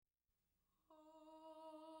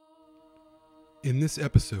In this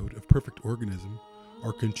episode of Perfect Organism,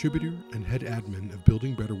 our contributor and head admin of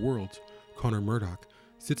Building Better Worlds, Connor Murdoch,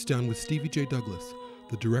 sits down with Stevie J. Douglas,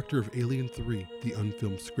 the director of Alien 3, the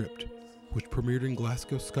unfilmed script, which premiered in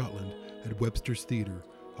Glasgow, Scotland at Webster's Theatre,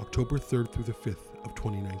 October 3rd through the 5th of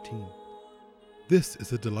 2019. This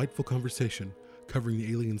is a delightful conversation covering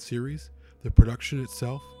the Alien series, the production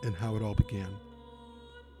itself, and how it all began.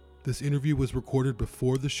 This interview was recorded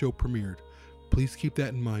before the show premiered. Please keep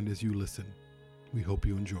that in mind as you listen. We hope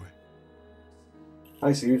you enjoy.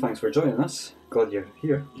 Hi Steve, thanks for joining us. Glad you're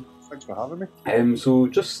here. Thanks for having me.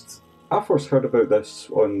 I first heard about this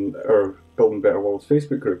on our Building Better Worlds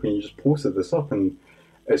Facebook group when you just posted this up, and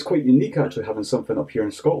it's quite unique actually having something up here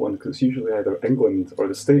in Scotland, because it's usually either England or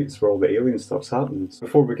the States where all the alien stuff's happening. So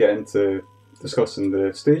before we get into discussing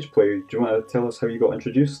the stage play, do you want to tell us how you got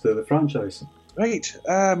introduced to the franchise? Right,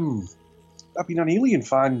 I've been an Alien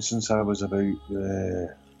fan since I was about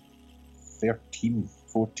 13,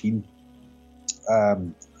 14. I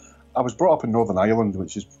was brought up in Northern Ireland,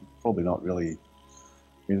 which is probably not really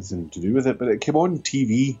anything to do with it, but it came on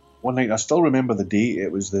TV one night. I still remember the date.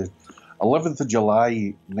 It was the 11th of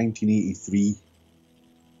July 1983,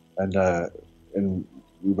 and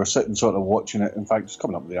we were sitting sort of watching it. In fact, it's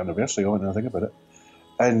coming up with the anniversary of it, and I think about it.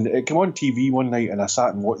 And it came on TV one night, and I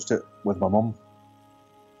sat and watched it with my mum,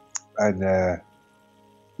 and the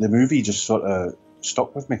movie just sort of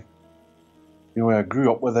stuck with me. You know, I grew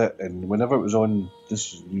up with it, and whenever it was on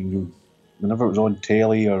whenever it was on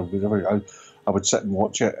telly or whatever, I would sit and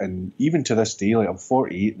watch it. And even to this day, like, I'm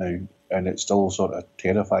 48 now, and it still sort of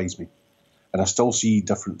terrifies me, and I still see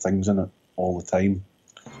different things in it all the time.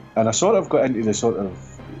 And I sort of got into the sort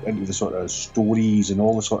of stories and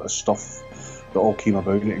all the sort of stuff that all came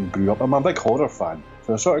about it and grew up. I'm a big horror fan,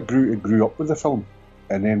 so I sort of grew up with the film.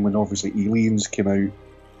 And then when obviously Aliens came out,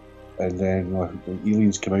 and then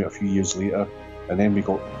Aliens came out a few years later, and then we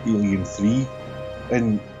got Alien 3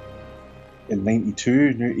 in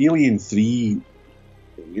 92. Now, Alien 3,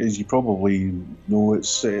 as you probably know, it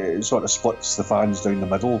sort of splits the fans down the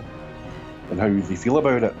middle and how they feel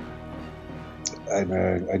about it.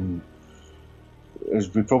 And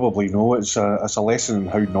as we probably know, it's a lesson in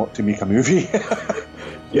how not to make a movie.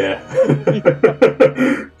 Yeah.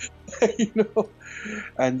 You know.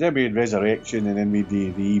 And then we had Resurrection, and then we had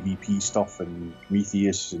the EVP stuff, and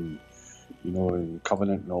Prometheus, and and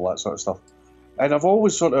Covenant, and all that sort of stuff. And I've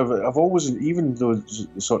always, even those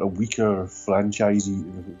sort of weaker franchises,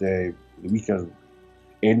 the weaker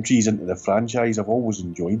entries into the franchise, I've always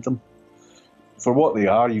enjoyed them for what they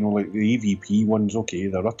are. Like the EVP ones, okay,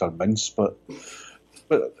 they're utter mince, but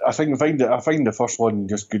I find the first one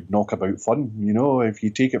just good knockabout fun. If you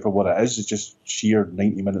take it for what it is, it's just sheer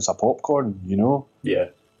 90 minutes of popcorn. Yeah,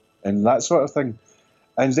 and that sort of thing.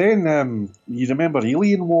 And then you remember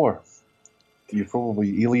Alien War?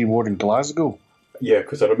 Alien War in Glasgow. Yeah,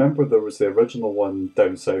 because I remember there was the original one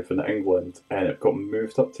down south in England, and it got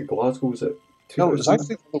moved up to Glasgow. Was it? No, it was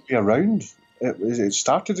actually the other way around. It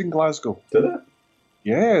started in Glasgow. Did it?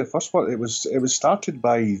 Yeah, the first one. It was started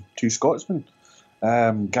by two Scotsmen,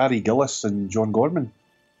 Gary Gillis and John Gorman,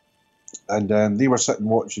 and they were sitting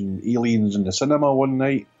watching Aliens in the cinema one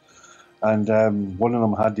night, and one of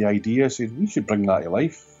them had the idea, said we should bring that to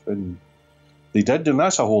life, and they did, and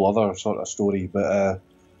that's a whole other sort of story. But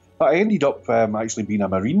I ended up actually being a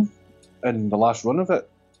Marine in the last run of it.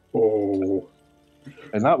 Oh.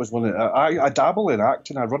 And that was one. I dabble in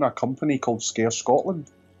acting. I run a company called Scare Scotland,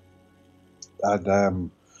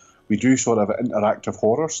 and we do sort of interactive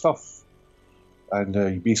horror stuff.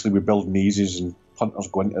 And basically, we build mazes, and hunters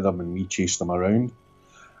go into them, and we chase them around.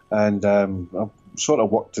 And I've sort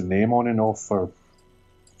of worked in them on and off for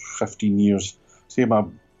 15 years. See, my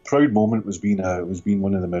proud moment was being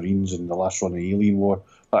one of the Marines in the last run of Alien War.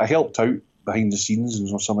 But I helped out behind the scenes in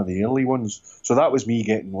some of the early ones. So that was me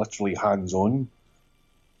getting literally hands-on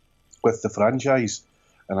with the franchise.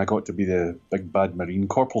 And I got to be the big bad Marine.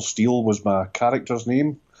 Corporal Steele was my character's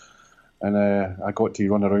name. And I got to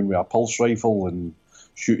run around with a pulse rifle and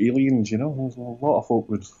shoot aliens. A lot of folk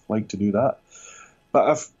would like to do that.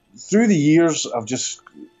 But through the years, I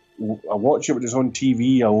watch it when it's on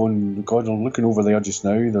TV. I'm looking over there just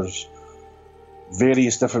now. There's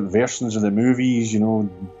various different versions of the movies,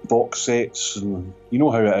 box sets, and you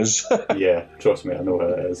know how it is. Yeah, trust me, I know how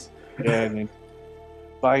it is. Yeah, and then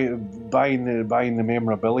buying the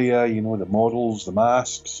memorabilia, the models, the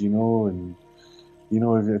masks, and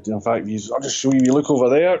in fact, I'll just show you. You look over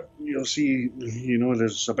there, you'll see,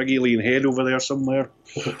 there's a big alien head over there somewhere.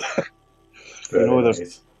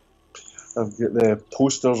 Nice. I've got the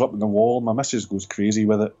posters up on the wall. My missus goes crazy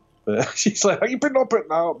with it, but she's like, "You better not put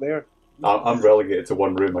that up there." I'm relegated to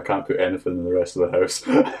one room. I can't put anything in the rest of the house.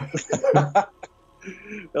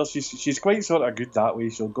 Well, she's quite sort of good that way.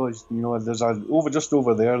 She'll go, you know, there's just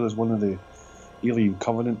over there. There's one of the Alien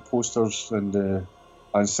Covenant posters, and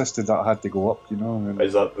I insisted that I had to go up. You know, and,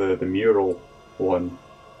 Is that the mural one?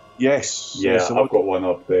 yes. Yeah, yes, I've got one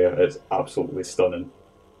up there. It's absolutely stunning.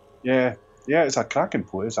 Yeah, it's a cracking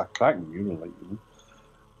it's a cracking mural, like, you know.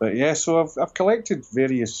 But yeah, so I've collected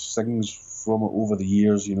various things from it over the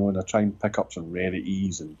years, you know, and I try and pick up some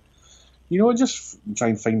rarities and, you know, just try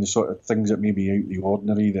and find the sort of things that may be out of the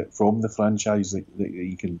ordinary that from the franchise that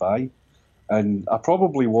you can buy. And I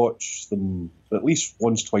probably watch them at least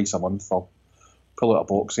once, twice a month. I'll pull out a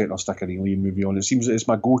box set and I'll stick an Alien movie on. It seems it's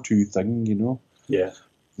my go-to thing, you know. Yeah.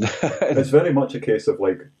 It's very much a case of,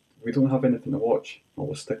 like, we don't have anything to watch. I'll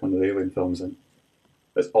just stick one of the Alien films in.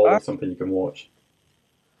 It's always something you can watch.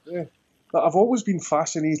 Yeah. But I've always been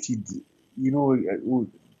fascinated, you know,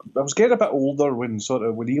 I was getting a bit older when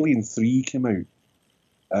Alien 3 came out.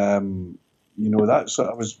 You know, that sort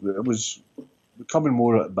of it was becoming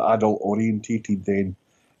more adult orientated then.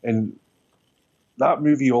 And that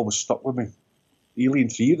movie always stuck with me. Alien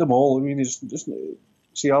 3, them all, I mean, it's just,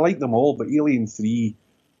 see, I like them all, but Alien 3,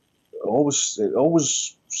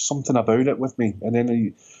 always something about it with me. And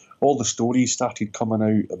then all the stories started coming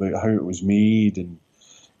out about how it was made and,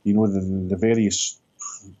 you know, the various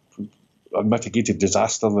unmitigated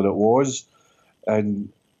disaster that it was.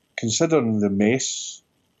 And considering the mess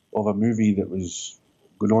of a movie that was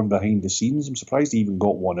going on behind the scenes, I'm surprised they even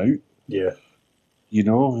got one out. Yeah. You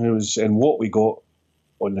know, it was, and what we got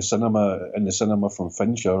in the cinema from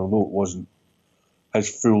Fincher, although it wasn't his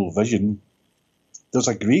full vision, there's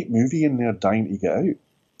a great movie in there dying to get out.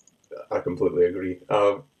 I completely agree.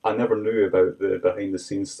 I never knew about the behind the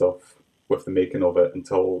scenes stuff with the making of it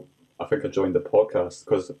until I think I joined the podcast,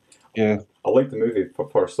 because I liked the movie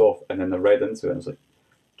first off, and then I read into it and I was like,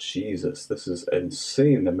 Jesus, this is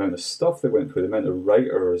insane, the amount of stuff they went through, the amount of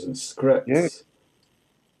writers and scripts. Yeah.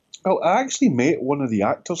 Well, I actually met one of the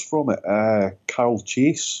actors from it, Carl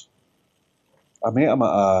Chase. I met him at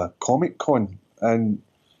a Comic Con, and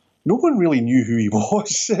no one really knew who he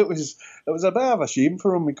was. It was a bit of a shame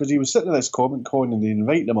for him, because he was sitting at this Comic Con and they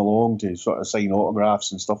invited him along to sort of sign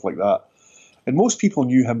autographs and stuff like that. And most people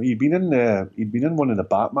knew him. He'd been in one of the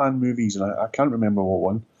Batman movies, and I can't remember what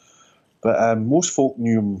one. But most folk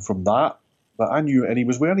knew him from that. But I knew, and he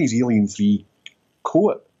was wearing his Alien 3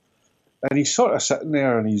 coat. And he's sort of sitting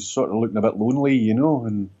there and he's sort of looking a bit lonely, you know.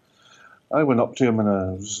 And I went up to him and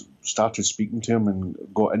I started speaking to him and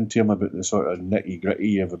got into him about the sort of nitty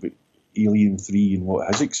gritty of about Alien 3 and what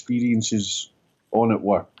his experiences on it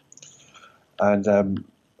were.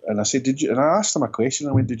 And I said, did you? And I asked him a question.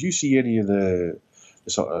 I went, did you see any of the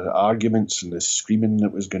sort of arguments and the screaming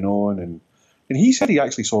that was going on? And he said he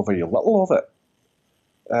actually saw very little of it.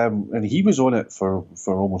 And he was on it for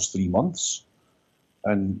almost 3 months.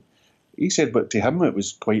 And he said, but to him it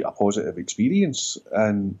was quite a positive experience.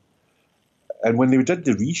 And when they did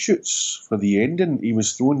the reshoots for the ending, he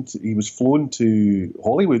was flown to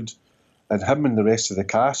Hollywood, and him and the rest of the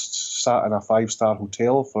cast sat in a 5-star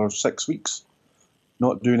hotel for 6 weeks,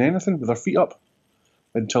 not doing anything with their feet up,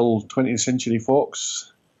 until 20th Century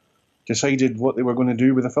Fox decided what they were going to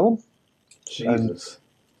do with the film. Jesus.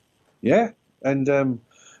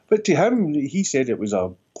 But to him, he said it was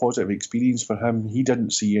a positive experience for him. He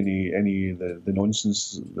didn't see any of the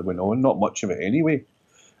nonsense that went on, not much of it anyway.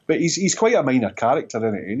 But he's quite a minor character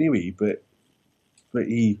in it anyway. But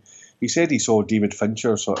he said he saw David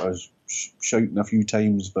Fincher sort of shouting a few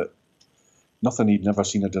times, but nothing he'd never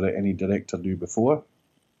seen any director do before,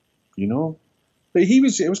 you know. But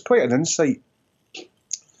it was quite an insight,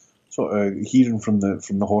 sort of hearing from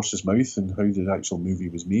the horse's mouth and how the actual movie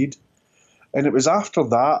was made. And it was after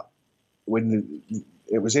that when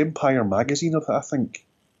it was Empire Magazine, I think,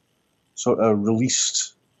 sort of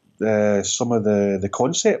released some of the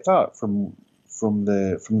concept art from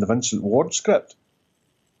the Vincent Ward script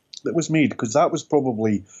that was made, because that was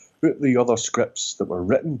probably, out of the other scripts that were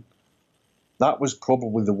written, that was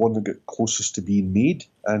probably the one that got closest to being made.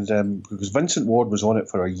 And because Vincent Ward was on it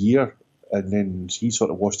for a year, and then he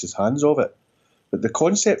sort of washed his hands of it. But the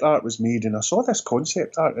concept art was made, and I saw this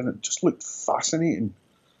concept art, and it just looked fascinating,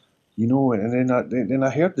 you know. And then I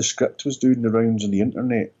heard the script was doing the rounds on the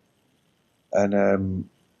internet, and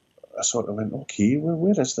I sort of went, okay, well,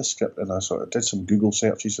 where is this script? And I sort of did some Google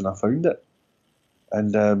searches, and I found it.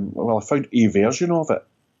 And I found a version of it,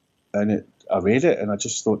 and I read it, and I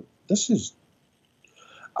just thought, this is.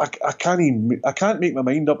 I can't make my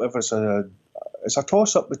mind up if it's a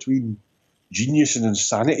toss up between genius and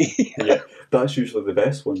insanity. Yeah, that's usually the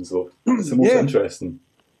best ones, though. It's the most interesting.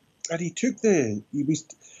 And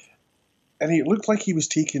it looked like he was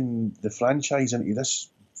taking the franchise into this.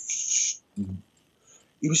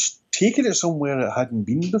 He was taking it somewhere it hadn't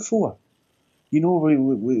been before. You know,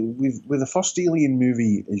 with the first Alien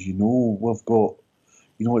movie, as you know, we've got,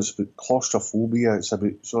 you know, it's about claustrophobia. It's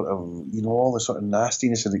about sort of, you know, all the sort of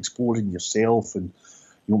nastiness and exploring yourself, and,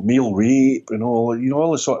 you know, male rape and all, you know,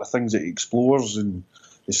 all the sort of things it explores, and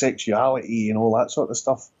the sexuality and all that sort of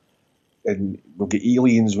stuff. And we've got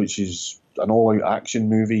Aliens, which is an all-out action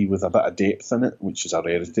movie with a bit of depth in it, which is a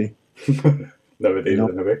rarity. Nowadays, You know?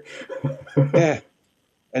 anyway. Yeah.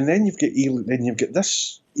 And then you've got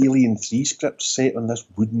this Alien 3 script set on this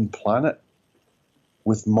wooden planet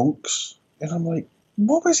with monks, and I'm like,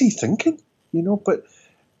 what was he thinking? You know, but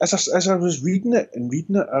as I was reading it,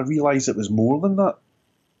 I realised it was more than that.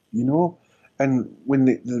 You know, and when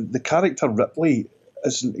the character Ripley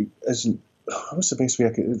isn't what's the best way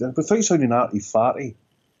I could, without sounding arty-farty,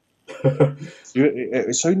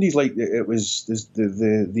 it sounded like it was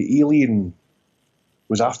the alien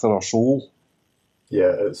was after our soul.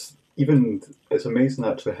 Yeah, it's amazing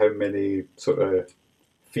actually how many sort of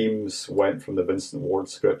themes went from the Vincent Ward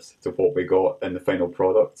script to what we got in the final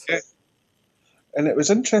product. Yeah. And it was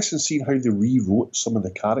interesting seeing how they rewrote some of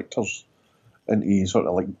the characters into sort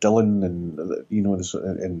of like Dylan and, you know,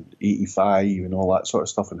 and 85 and all that sort of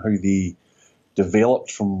stuff, and how they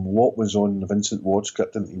developed from what was on the Vincent Ward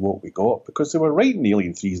script into what we got, because they were writing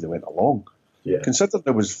Alien 3 as they went along. Yeah. Consider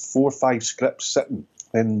there was 4 or 5 scripts sitting,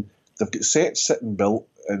 and they've got sets sitting built,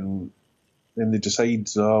 and then they decide,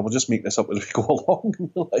 we'll just make this up as we go along.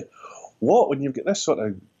 And you're like, what? When you've got this sort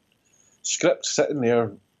of script sitting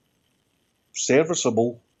there,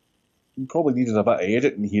 serviceable, you probably needed a bit of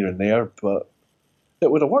editing here and there, but it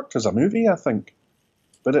would have worked as a movie, I think.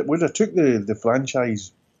 But it would have took the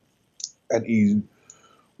franchise into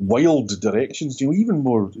wild directions, you know, even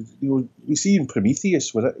more, you know, we see in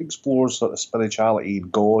Prometheus where it explores sort of spirituality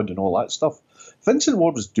and God and all that stuff. Vincent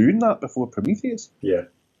Ward was doing that before Prometheus. Yeah.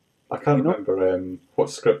 I can't remember what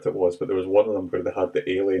script it was, but there was one of them where they had the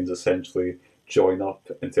aliens essentially join up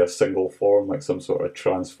into a single form, like some sort of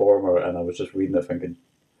transformer, and I was just reading it thinking,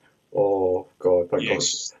 oh God, thank God.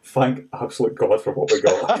 Thank absolute God for what we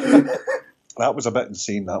got. That was a bit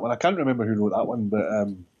insane, that one. I can't remember who wrote that one,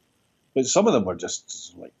 but some of them were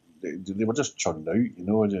just like, they were just churned out, you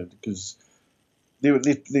know, because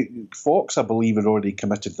Fox, I believe, had already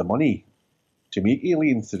committed the money to make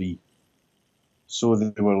Alien 3. So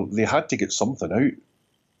they had to get something out,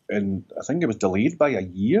 and I think it was delayed by a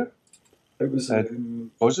year. It was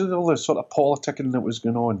it all the sort of politicking that was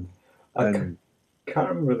going on? I can't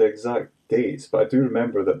remember the exact dates, but I do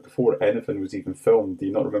remember that before anything was even filmed, do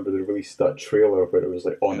you not remember they released that trailer where it was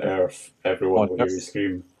like, on Earth, everyone will hear you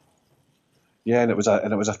scream? Yeah, and it was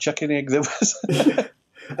a chicken egg that was.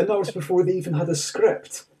 And that was before they even had a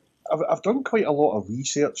script. I've done quite a lot of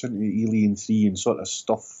research into Alien 3 and sort of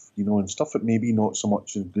stuff, you know, and stuff that maybe not so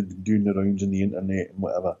much as good doing the rounds on the internet and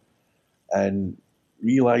whatever, and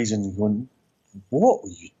realising, going, what were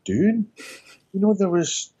you doing? You know, there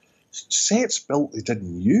was sets built they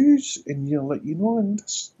didn't use, and you're like, you know, and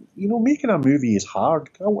this, you know, making a movie is hard.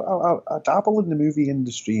 I dabble in the movie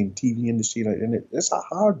industry and TV industry, and it's a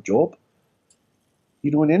hard job. You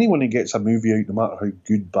know, and anyone who gets a movie out, no matter how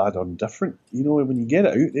good, bad, or indifferent, you know, when you get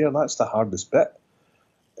it out there, that's the hardest bit.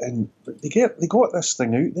 And they got this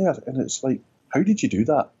thing out there, and it's like, how did you do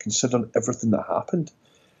that, considering everything that happened?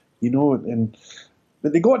 You know,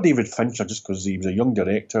 but they got David Fincher just because he was a young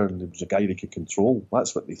director and he was a guy they could control.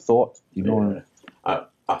 That's what they thought, you know. Yeah.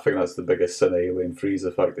 I think that's the biggest sin of Alien 3 is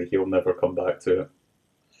the fact that he'll never come back to it.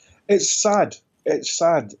 It's sad.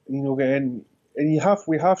 You know, and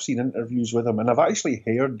we have seen interviews with him, and I've actually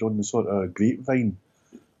heard on the sort of grapevine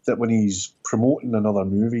that when he's promoting another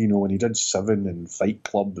movie, you know, when he did Seven and Fight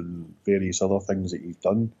Club and various other things that he's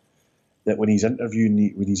done, that when he's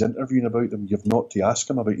interviewing about them, you've not to ask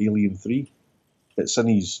him about Alien 3. It's in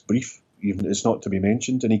his brief. It's not to be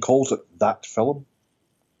mentioned, and he calls it that film.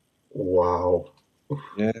 Wow.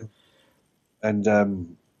 Yeah. And,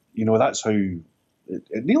 you know, that's how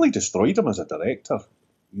it nearly destroyed him as a director,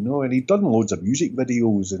 you know, and he'd done loads of music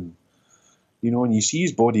videos, and, you know, and you see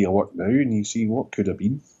his body of work now and you see what could have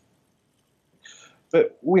been.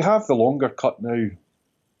 But we have the longer cut now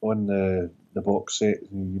on the box set,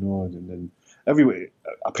 you know, and everywhere.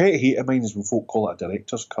 A pet hate of mine is when folk call it a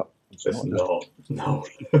director's cut. It's not. No.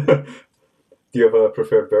 Do you have a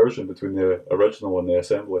preferred version between the original and the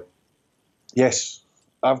assembly? Yes.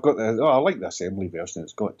 I've got I like the assembly version.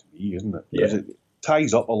 It's got to be, isn't it? Yeah. Because it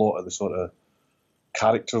ties up a lot of the sort of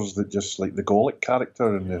characters that just, like the Golic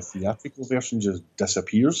character in the theatrical version just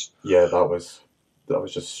disappears. Yeah, that was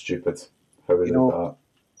was just stupid how they You did know,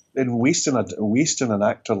 that. and wasting an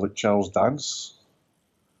actor like Charles Dance,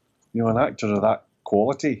 an actor of that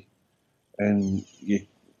quality, and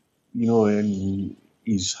and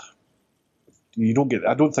you don't get.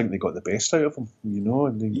 I don't think they got the best out of him,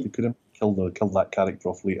 and they could have killed that character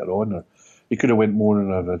off later on, or they could have went more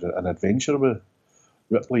on an adventure with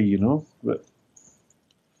Ripley, but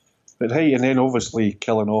hey, and then obviously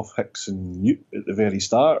killing off Hicks and Newt at the very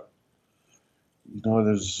start.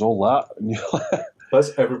 There's all that. And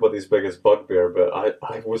That's everybody's biggest bugbear, but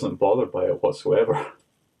I wasn't bothered by it whatsoever.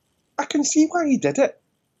 I can see why he did it.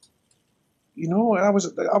 I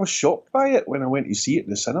was shocked by it when I went to see it in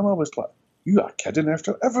the cinema. I was like, you are kidding,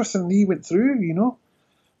 after everything he went through,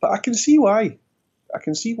 But I can see why. I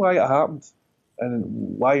can see why it happened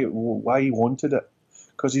and why he wanted it.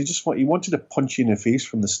 Because he wanted to punch you in the face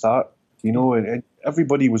from the start, and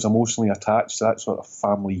everybody was emotionally attached to that sort of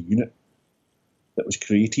family unit that was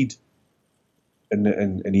created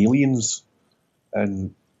in Aliens,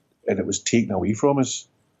 and it was taken away from us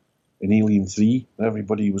in Alien 3, and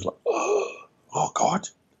everybody was like, oh God,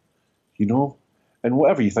 and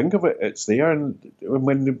whatever you think of it, it's there. And I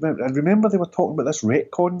remember they were talking about this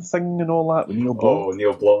retcon thing and all that with Neil Blomkamp. Oh,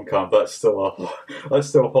 Neil Blomkamp, that's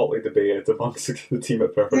still hotly debated amongst the team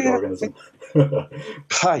at Perfect Organism.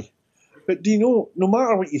 Hi, but do you know? No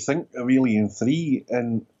matter what you think of Alien 3,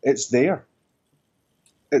 and it's there.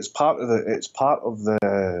 It's part of the. It's part of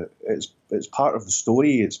the. It's part of the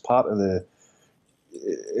story. It's part of the.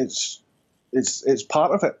 It's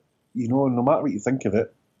part of it. No matter what you think of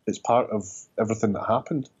it, it's part of everything that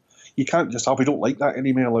happened. You can't just, we don't like that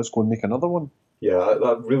anymore, let's go and make another one. Yeah,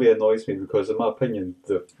 that really annoys me because, in my opinion,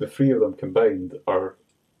 the three of them combined are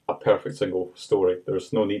a perfect single story.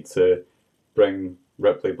 There's no need to bring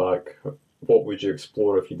Ripley back. What would you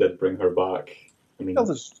explore if you did bring her back?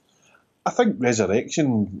 I think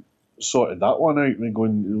Resurrection sorted that one out. We're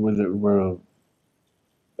going where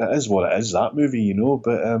it is what it is, that movie,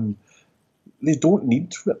 but they don't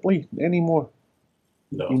need Ripley anymore.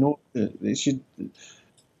 No. They should.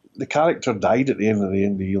 The character died at the end of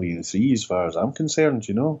Alien 3, as far as I'm concerned,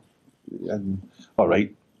 And, all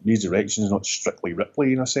right, Resurrection is not strictly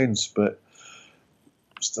Ripley in a sense, but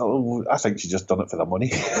still, I think she just done it for the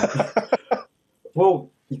money. Well,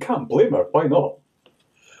 you can't blame her. Why not?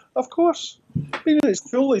 Of course. It's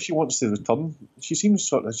cool that she wants to return. She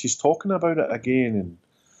seems she's talking about it again,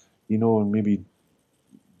 and maybe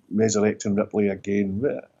resurrecting Ripley again.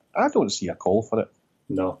 But I don't see a call for it.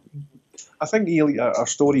 No. I think our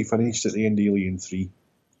story finished at the end of Alien 3.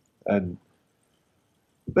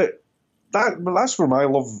 But that's where my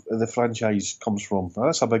love of the franchise comes from.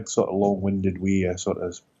 That's a big sort of long-winded way of sort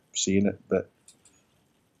of saying it. But,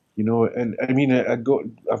 and I mean, I've got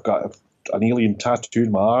an alien tattoo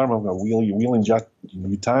on my arm. I've got a Wheeling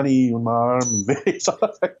Yutani on my arm, and various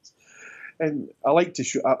other things. And I like to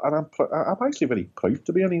shoot, and I'm actually very proud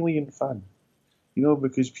to be an Alien fan.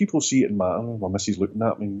 Because people see it in my. My missus looking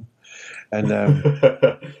at me, and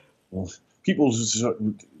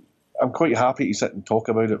I'm quite happy to sit and talk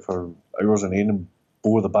about it for hours on end and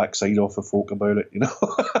bore the backside off of folk about it.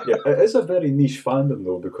 Yeah, it is a very niche fandom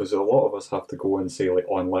though, because a lot of us have to go and say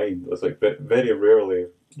online. It's very rarely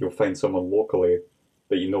you'll find someone locally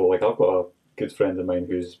that Like I've got a good friend of mine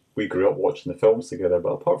we grew up watching the films together, but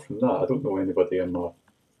apart from that, I don't know anybody in my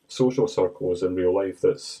social circles in real life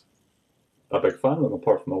that's a big fan of them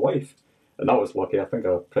apart from my wife. And that was lucky. I think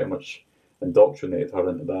I pretty much indoctrinated her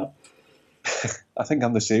into that. I think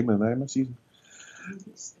I'm the same with my missus.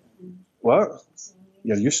 What?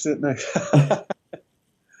 You're used to it now.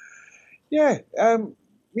 Yeah, I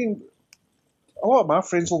mean, a lot of my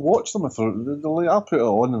friends will watch them. I'll put it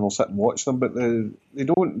on and they'll sit and watch them, but they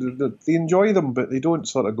don't. They enjoy them, but they don't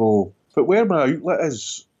sort of go. But where my outlet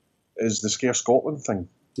is the Scare Scotland thing.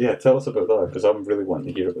 Yeah, tell us about that, because I'm really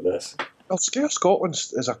wanting to hear about this. Well, Scare Scotland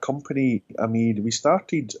is a company. I mean, we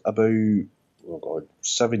started about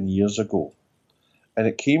 7 years ago, and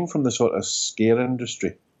it came from the sort of scare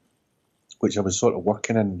industry, which I was sort of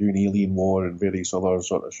working in, doing Alien War and various other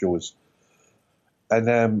sort of shows.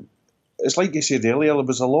 And it's like you said earlier, there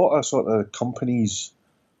was a lot of sort of companies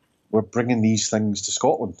were bringing these things to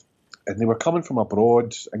Scotland, and they were coming from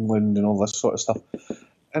abroad, England and all this sort of stuff.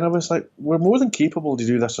 And I was like, we're more than capable to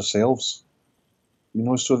do this ourselves.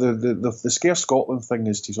 So the Scare Scotland thing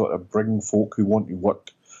is to sort of bring folk who want to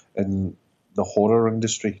work in the horror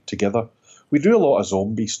industry together. We do a lot of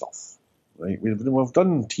zombie stuff, right? We've done we've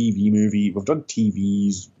done TVs,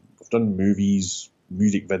 we've done movies,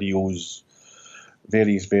 music videos,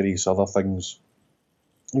 various other things.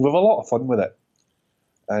 We have a lot of fun with it.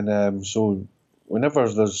 And so whenever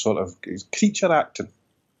there's sort of creature acting,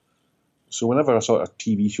 so whenever a sort of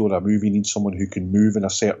TV show or a movie needs someone who can move in a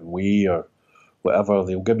certain way or whatever,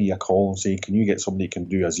 they'll give me a call and say, can you get somebody who can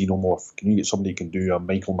do a xenomorph? Can you get somebody who can do a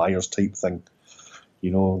Michael Myers type thing?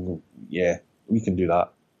 Yeah, we can do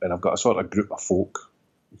that. And I've got a sort of group of folk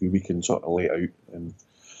who we can sort of lay out.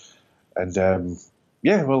 And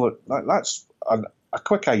yeah, well, that's a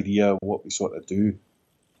quick idea of what we sort of do.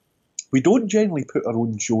 We don't generally put our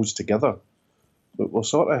own shows together, but we'll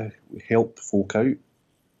sort of help folk out.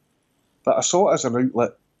 But I saw it as an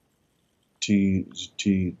outlet to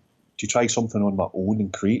try something on my own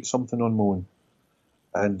and create something on my own.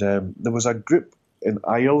 And there was a group in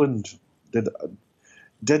Ireland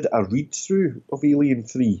did a read through of Alien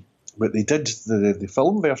 3, but they did the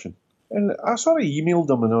film version. And I sort of emailed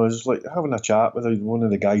them, and I was like having a chat with one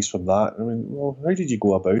of the guys from that. I mean, well, how did you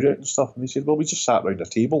go about it and stuff? And they said, well, we just sat around a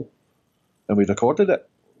table and we recorded it.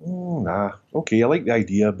 Nah, okay, I like the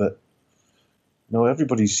idea, but no,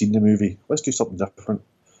 everybody's seen the movie. Let's do something different.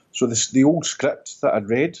 So the old script that I'd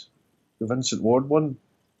read, the Vincent Ward one,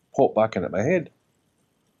 popped back into my head.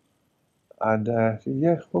 And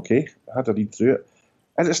yeah, okay, I had to read through it.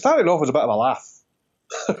 And it started off as a bit of a laugh.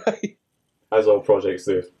 Right? As all projects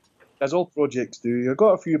do. As all projects do. I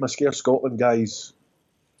got a few of my Scare Scotland guys.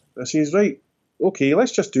 I says, right, okay,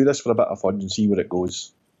 let's just do this for a bit of fun and see where it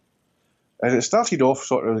goes. And it started off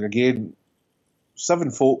sort of, again,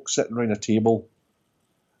 7 folk sitting around a table.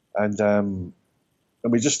 And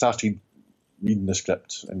we just started reading the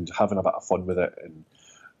script and having a bit of fun with it.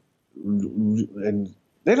 And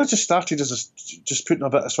then I just started just putting a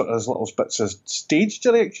bit of sort of little bits of stage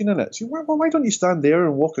direction in it. So, well, why don't you stand there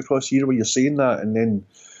and walk across here where you're saying that? And then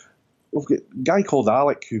we've got a guy called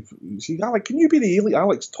Alec who, see, Alec, can you be the alien?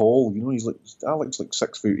 Alec's tall, Alec's like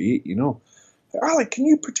 6'8", Alec, can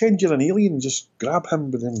you pretend you're an alien and just grab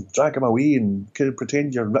him and then drag him away and kind of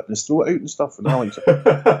pretend you're ripping his throat out and stuff? And Alec's like,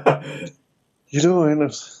 and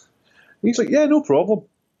he's like, yeah, no problem.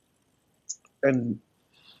 And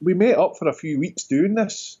we met up for a few weeks doing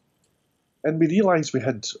this, and we realised we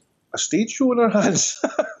had a stage show in our hands.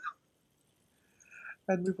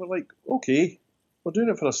 And we were like, okay, we're doing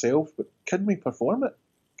it for ourselves, but can we perform it?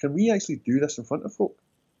 Can we actually do this in front of folk?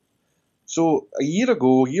 So a year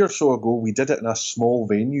or so ago, we did it in a small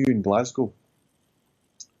venue in Glasgow.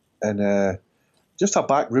 And just a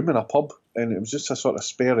back room in a pub, and it was just a sort of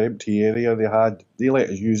spare empty area they had. They let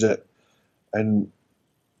us use it, and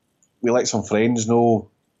we let some friends know.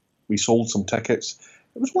 We sold some tickets.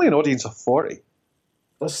 It was only an audience of 40.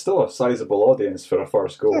 That's still a sizable audience for a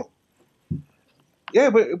first go.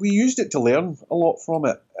 Yeah, but we used it to learn a lot from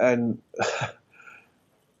it, and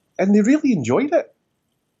they really enjoyed it.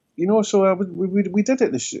 So we did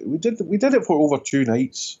it. We did it for over 2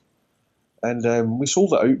 nights, and we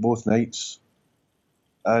sold it out both nights.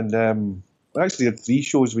 And we actually had 3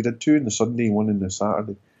 shows. We did 2 on the Sunday, 1 on the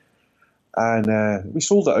Saturday, and we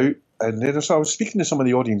sold it out. And then I was speaking to some of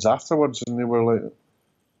the audience afterwards, and they were like,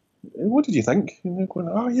 "What did you think?" And they're going,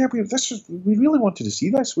 "Oh yeah, we really wanted to see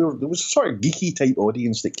this. There was a sort of geeky type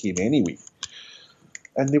audience that came anyway."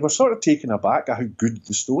 And they were sort of taken aback at how good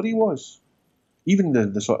the story was. Even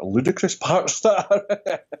the sort of ludicrous parts that are,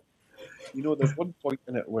 there's one point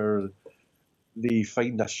in it where they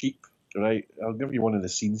find a sheep, right? I'll give you one of the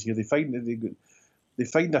scenes here. They find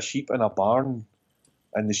a sheep in a barn,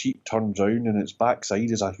 and the sheep turns round and its backside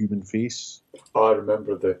is a human face. Oh, I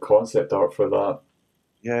remember the concept art for that.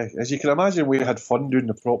 Yeah, as you can imagine, we had fun doing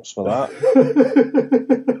the props for that.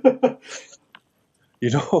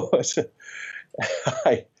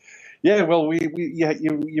 Yeah, well,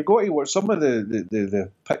 you've got to watch some of the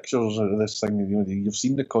pictures of this thing. You've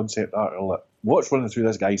seen the concept art. What's running through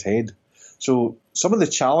this guy's head? So some of the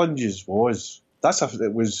challenges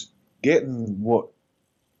it was getting what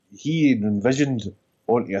he envisioned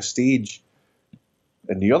onto a stage,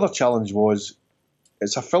 and the other challenge was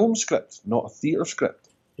it's a film script, not a theatre script.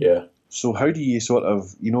 Yeah. So how do you sort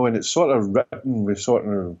of, and it's sort of written with sort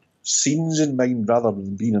of scenes in mind rather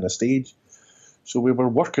than being on a stage. So we were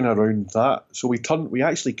working around that. So we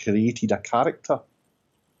actually created a character,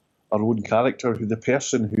 our own character, who the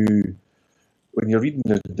person who, when you're reading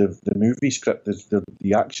the movie script,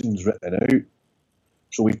 the action's written out.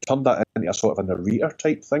 So we turned that into a sort of a narrator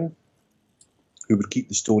type thing, who would keep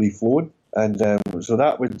the story flowing. And so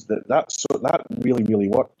that really, really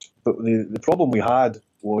worked. But the problem we had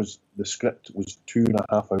was the script was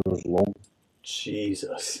 2.5 hours long.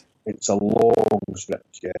 Jesus. It's a long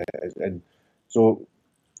script, yeah. And so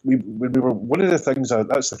when we were, one of the things,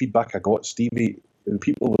 that's the feedback I got, Stevie, the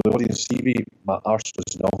people in the audience, Stevie, my arse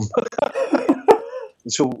was numb.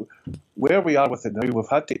 So where we are with it now, we've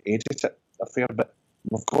had to edit it a fair bit.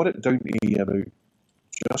 We've got it down to about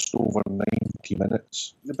just over 90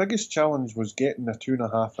 minutes. The biggest challenge was getting a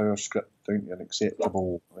 2.5 hour script down to an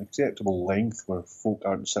acceptable length where folk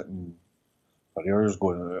aren't sitting for hours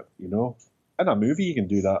going, you know. In a movie you can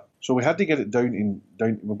do that. So we had to get it down,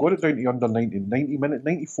 we got it down to under 90 minutes,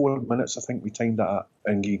 94 minutes I think we timed that at,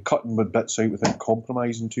 and cutting with bits out without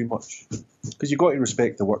compromising too much. Because you've got to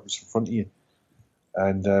respect the work that's in front of you.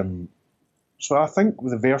 And so I think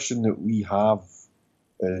the version that we have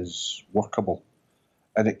is workable.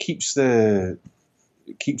 And it keeps it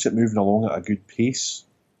moving along at a good pace,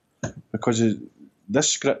 because this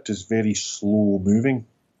script is very slow moving,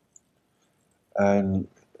 and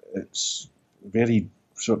it's very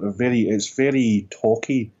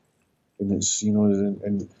talky, and it's, you know,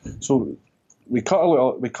 and so we cut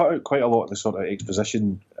out quite a lot of the sort of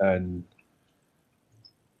exposition, and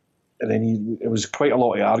then it was quite a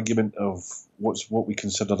lot of argument of what we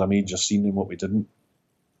considered a major scene and what we didn't.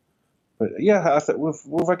 But yeah, I think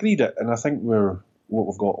we've agreed it, and I think what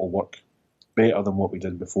we've got will work better than what we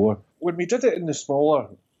did before. When we did it in the smaller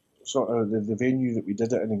sort of the venue that we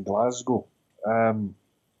did it in Glasgow,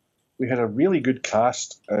 we had a really good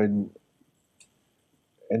cast, and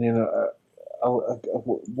then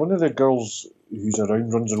one of the girls who's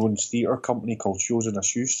around runs her own theatre company called Shows in a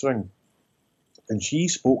Shoestring, and she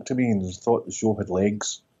spoke to me and thought the show had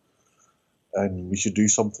legs, and we should do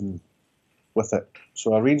something with it.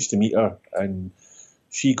 So I arranged to meet her, and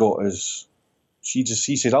she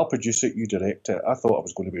said, I'll produce it, you direct it. I thought I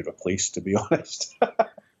was going to be replaced, to be honest.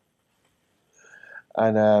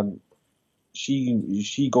 And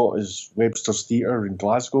she got us Webster's Theatre in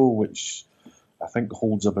Glasgow, which I think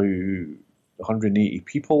holds about 180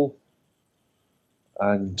 people,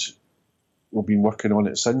 and we've been working on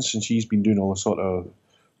it since, and she's been doing all the sort of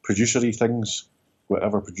producery things,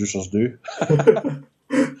 whatever producers do.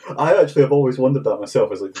 I actually have always wondered that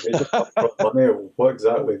myself. As like, do they just have money? What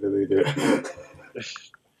exactly do they do?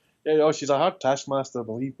 Yeah, no, she's a hard taskmaster,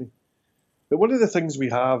 believe me. But one of the things we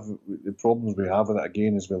have, the problems we have with it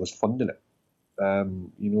again, as well as funding it.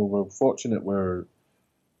 You know, we're fortunate where,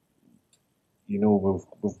 you know,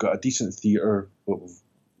 we've got a decent theatre, but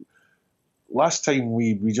last time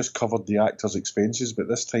we just covered the actors' expenses, but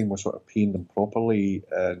this time we're sort of paying them properly,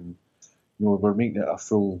 and you know, we're making it a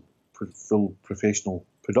full professional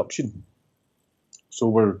production. So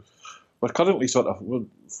we're currently we're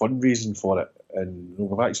fundraising for it, and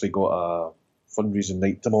we've actually got a fundraising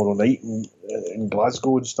night tomorrow night in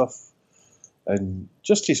Glasgow and stuff, and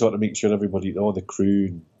just to sort of make sure everybody, all the crew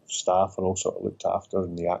and staff are all sort of looked after,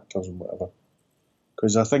 and the actors and whatever,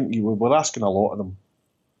 because I think we're asking a lot of them,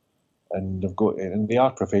 and they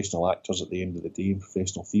are professional actors at the end of the day, and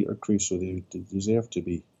professional theatre crew, so they deserve to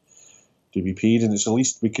be paid, and it's the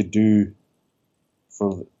least we could do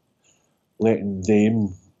for letting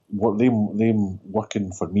them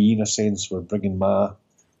working for me, in a sense. We're bringing my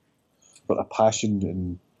sort of passion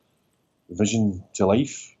and vision to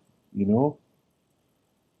life, you know.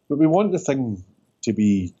 But we want the thing to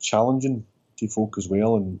be challenging to folk as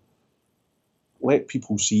well, and let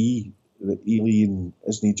people see that Alien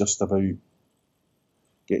isn't just about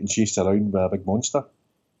getting chased around by a big monster.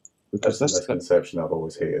 Because that's a misconception I've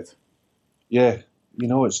always hated. Yeah, you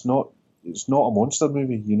know, it's not a monster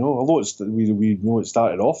movie, you know, although we know it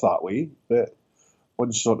started off that way, but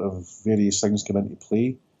once sort of various things come into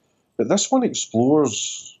play. But this one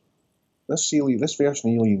explores, this version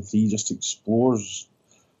of Alien 3 just explores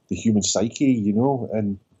the human psyche, you know,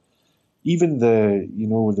 and even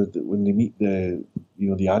when they meet the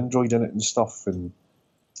android in it and stuff, and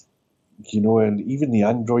you know, and even the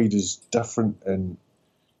android is different, and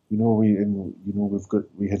you know,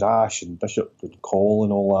 we had Ash and Bishop and Call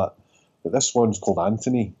and all that, but this one's called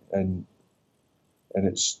Anthony, and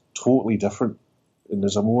it's totally different, and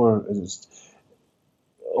there's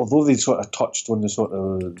although they sort of touched on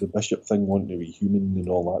the Bishop thing, wanting to be human and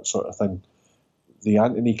all that sort of thing, the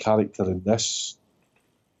Anthony character in this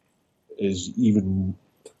is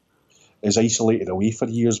isolated away for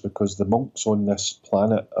years, because the monks on this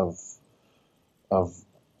planet have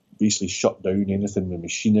basically shut down anything with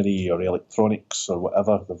machinery or electronics or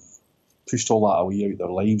whatever. They've pushed all that away out of their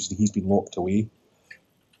lives, and he's been locked away.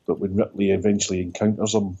 But when Ripley eventually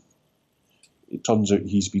encounters him, it turns out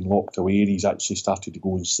he's been locked away, and he's actually started to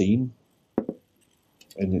go insane.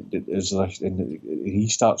 And he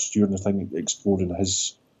starts during the thing exploring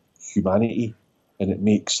his humanity, and it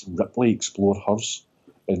makes Ripley explore hers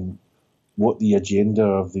and what the agenda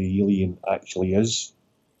of the alien actually is.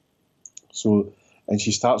 So, and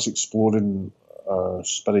she starts exploring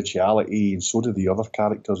spirituality, and so do the other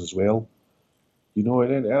characters as well. You know,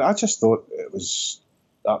 and I just thought it was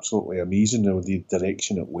absolutely amazing, the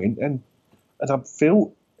direction it went in. And I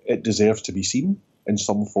felt it deserves to be seen in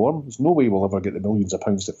some form. There's no way we'll ever get the millions of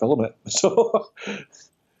pounds to film it. So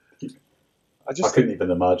I couldn't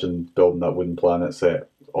even imagine building that wooden planet set,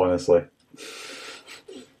 honestly.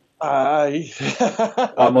 Aye.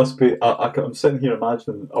 I must be. I'm sitting here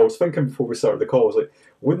imagining. I was thinking before we started the call. I was like,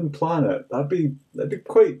 wooden planet. That'd be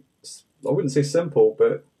quite. I wouldn't say simple,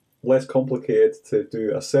 but less complicated to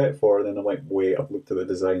do a set for. And then I'm like, wait, I've looked at the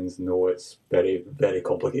designs. No, it's very, very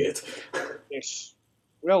complicated. Yes.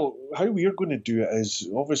 Well, how we're going to do it is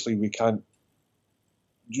obviously we can't,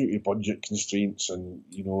 due to budget constraints and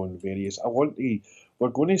and various. We're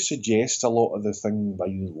going to suggest a lot of the thing by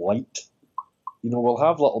light. We'll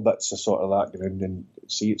have little bits of sort of that going and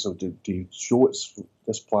say it's to show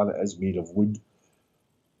this planet is made of wood,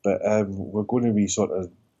 but we're going to be it'll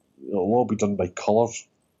all be done by colours.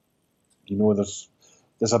 There's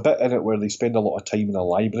a bit in it where they spend a lot of time in a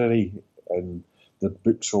library and the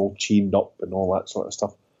books are all chained up and all that sort of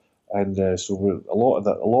stuff, and so a lot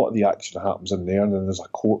of the action happens in there, and then there's a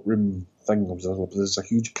courtroom thing. There's a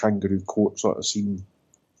huge kangaroo court sort of scene.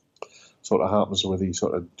 Sort of happens where they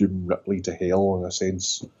sort of doom Ripley to hell in a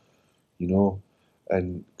sense,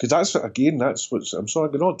 and because that's what's I'm sorry,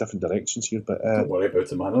 going all different directions here, but don't worry about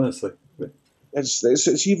it, man. Honestly,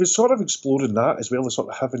 it's even sort of exploring that as well, the sort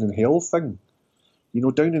of heaven and hell thing,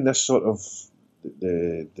 down in this sort of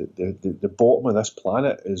the bottom of this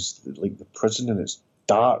planet is like the prison, and it's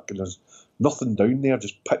dark and there's nothing down there,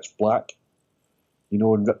 just pitch black,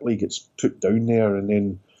 and Ripley gets put down there, and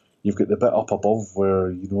then you've got the bit up above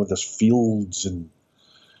where there's fields and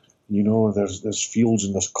there's fields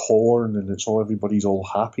and there's corn and everybody's all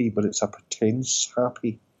happy, but it's a pretense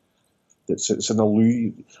happy. It's an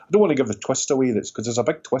illusion. I don't want to give the twist away. That's because there's a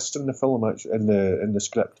big twist in the film actually, in the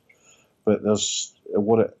script, but there's the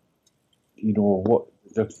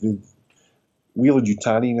Wheel and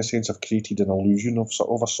Yutani in a sense have created an illusion of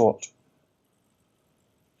a sort,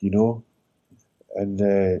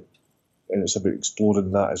 and it's about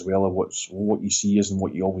exploring that as well, of what you see isn't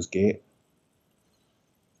what you always get.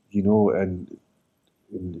 And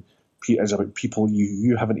it's about people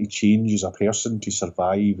you having to change as a person to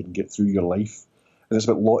survive and get through your life. And it's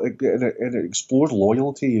about and it explores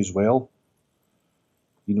loyalty as well.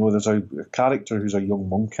 There's a character who's a young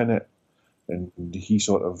monk in it, and he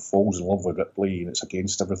sort of falls in love with Ripley, and it's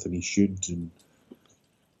against everything he should, and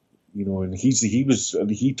and he's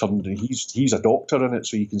a doctor in it,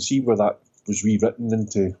 so you can see where that was rewritten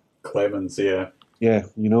into Clemens, yeah,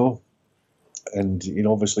 and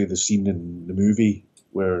obviously the scene in the movie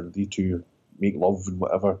where the two make love and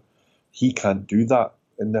whatever, he can't do that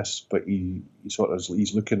in this, but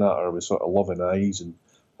he's looking at her with sort of loving eyes, and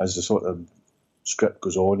as the sort of script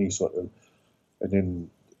goes on, and then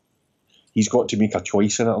he's got to make a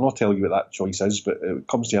choice in it. I'll not tell you what that choice is, but it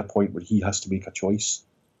comes to a point where he has to make a choice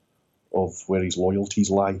of where his loyalties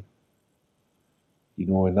lie.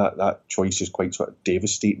 And that choice is quite sort of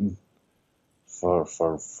devastating for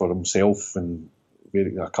himself and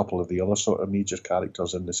a couple of the other sort of major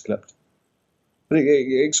characters in the script. But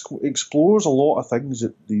it explores a lot of things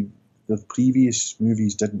that the previous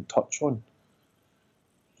movies didn't touch on.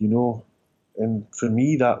 And for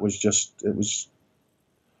me that was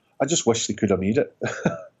I just wish they could have made it.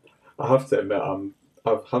 I have to admit,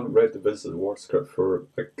 I haven't read the Vincent Ward script for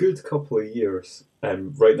a good couple of years.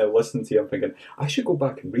 Right now, listening to you, I'm thinking, I should go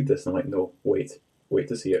back and read this. And I'm like, no, wait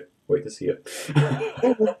to see it. Wait to see it.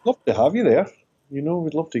 Well, we'd love to have you there. We'd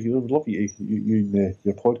love you and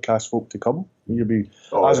your podcast folk to come. You'll be,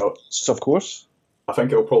 of course. I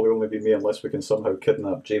think it'll probably only be me unless we can somehow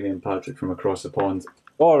kidnap Jamie and Patrick from across the pond.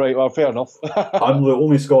 All right, well, fair enough. I'm the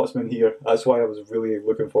only Scotsman here. That's why I was really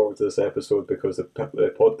looking forward to this episode, because the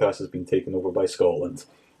podcast has been taken over by Scotland.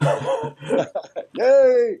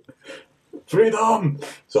 Yay! Freedom!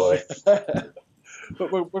 Sorry.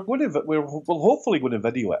 But we're hopefully going to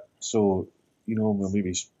video it, so we'll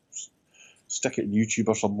maybe stick it on YouTube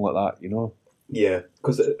or something like that. Yeah,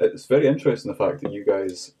 because it's very interesting the fact that you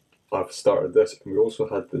guys have started this, and we also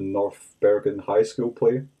had the North Bergen High School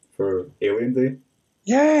play for Alien Day.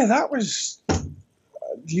 Yeah, that was.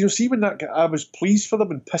 See when I was pleased for them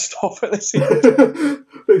and pissed off at the same time.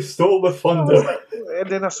 They stole the thunder. And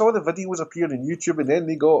then I saw the videos appear on YouTube, and then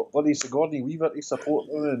they got bloody Sigourney Weaver to support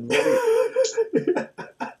them, and it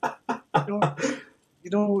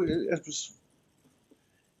was,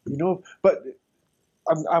 But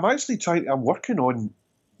I'm actually I'm working on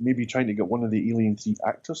maybe trying to get one of the Alien 3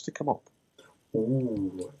 actors to come up.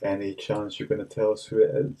 Ooh, any chance you're going to tell us who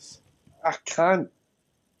it is? I can't.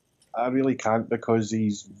 I really can't, because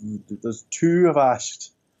there's two have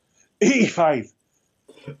asked. 85.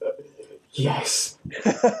 Yes.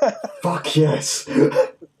 Fuck yes.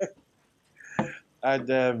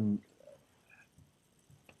 And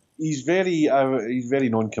he's very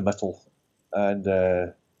non-committal, and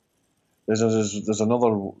there's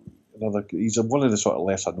another he's one of the sort of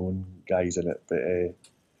lesser known guys in it, but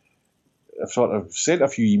I've sort of sent a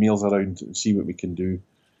few emails around and see what we can do.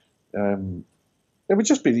 It would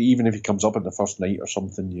just be even if he comes up on the first night or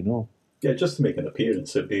something, you know. Yeah, just to make an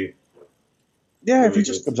appearance, it'd be. Yeah, if he really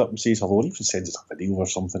just good. comes up and says hello, or even sends us a video or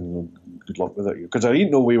something, you know, good luck with it. Because there ain't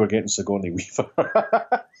no way we're getting Sigourney Weaver.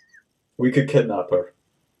 We could kidnap her.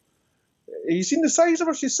 Have you seen the size of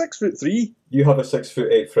her? She's 6'3". You have a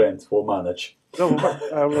 6'8" friend. We'll manage. No,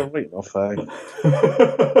 we're right enough.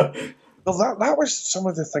 Well, that was some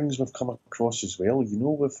of the things we've come across as well. You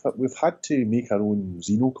know, we've had to make our own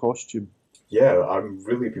Xeno costume. Yeah, I've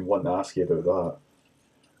really been wanting to ask you about that.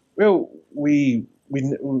 Well,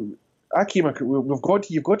 I came across.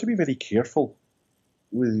 You've got to be very careful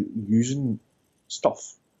with using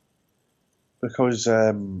stuff because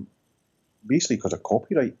basically because of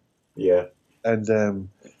copyright. Yeah. And the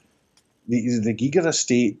Giger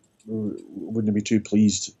estate wouldn't be too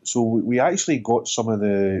pleased. So we actually got some of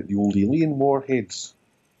the old Alien warheads,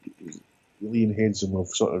 Alien heads, and we've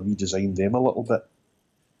sort of redesigned them a little bit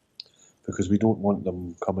because we don't want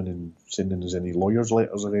them coming and sending us any lawyers'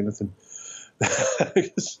 letters or anything.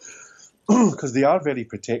 Because they are very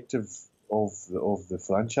protective of the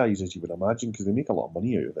franchise, as you would imagine, because they make a lot of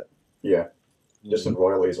money out of it. Yeah. Just in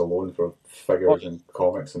royalties alone for figures and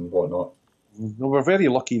comics and whatnot. No, we're very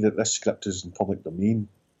lucky that this script is in public domain,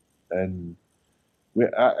 and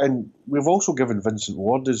we've also given Vincent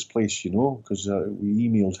Ward his place, you know, because we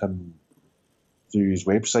emailed him through his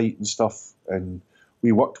website and stuff, and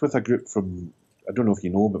we worked with a group from, I don't know if you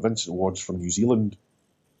know, but Vincent Ward's from New Zealand,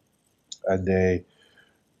 and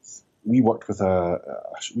we worked on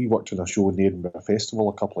a show in the Edinburgh Festival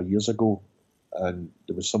a couple of years ago, and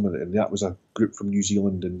there was and that was a group from New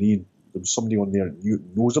Zealand, and there was somebody on there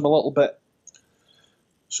that knows him a little bit,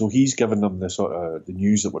 so he's given them the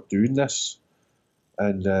news that we're doing this,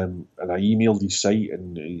 and I emailed his site,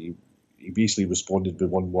 and he basically responded with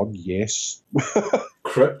one word: yes.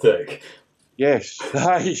 Cryptic. Yes,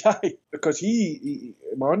 aye. Because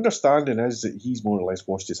my understanding is that he's more or less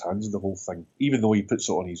washed his hands of the whole thing, even though he puts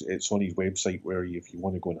it on his website where if you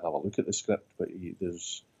want to go and have a look at the script, but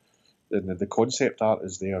the concept art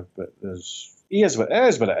is there, but it is what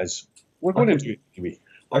it is. We're going to do it anyway.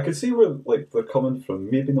 I could see where they're coming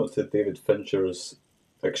from. Maybe not to David Fincher's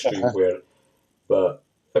extreme but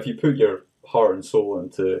if you put your heart and soul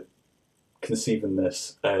into conceiving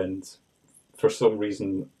this, and for some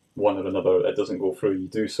reason one or another it doesn't go through, you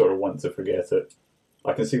do sort of want to forget it.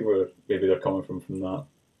 I can see where maybe they're coming from that.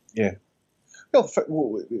 Yeah. Well,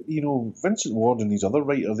 you know, Vincent Ward and these other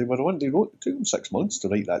writers, it took them 6 months to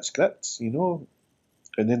write that script, you know,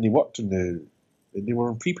 and then they worked they were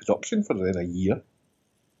in pre-production for then a year.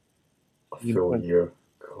 A full year.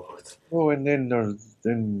 God. Oh, and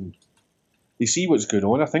then they see what's going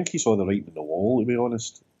on. I think he saw the writing on the wall, to be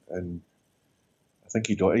honest, and I think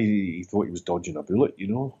he thought he was dodging a bullet, you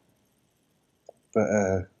know. But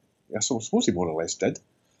I suppose he more or less did,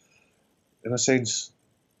 in a sense.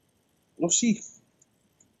 We'll see.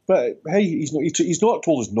 But hey, he's not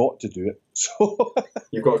told us not to do it. So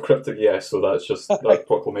you've got a cryptic yes, so that's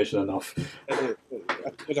proclamation enough.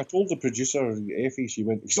 When I told the producer Effie, she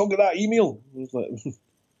went, "You still got that email?" I was like,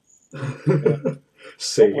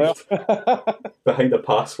 saved behind a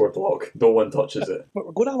password lock. No one touches it. But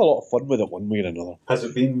we're going to have a lot of fun with it one way or another. Has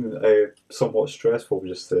it been somewhat stressful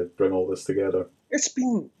just to bring all this together? It's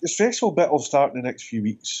been the stressful bit will start in the next few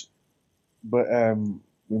weeks, but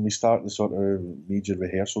when we start the sort of major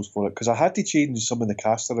rehearsals for it, because I had to change some of the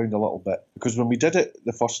cast around a little bit, because when we did it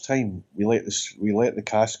the first time, we let the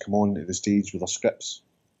cast come on to the stage with their scripts.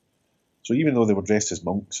 So even though they were dressed as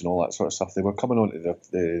monks and all that sort of stuff, they were coming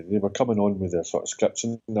on with their sort of scripts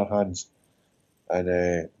in their hands.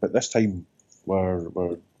 And but this time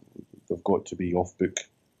they've got to be off book,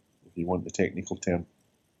 if you want the technical term.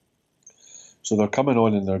 So they're coming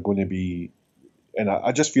on and they're going to be, and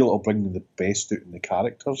I just feel it'll bring the best out in the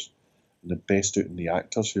characters and the best out in the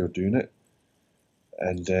actors who are doing it.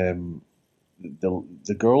 And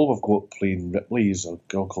the girl we've got playing Ripley is a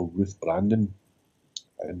girl called Ruth Brandon,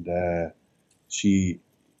 and she,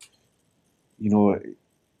 you know,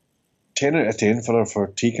 10 out of 10 for her for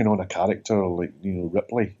taking on a character like, you know,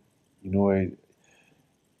 Ripley. You know,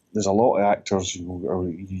 there's a lot of actors who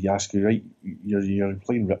you ask, right, you're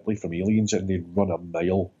playing Ripley from Aliens, and they run a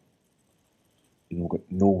mile. You know, got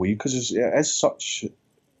no way, because it is such an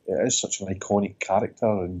iconic character,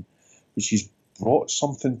 and she's brought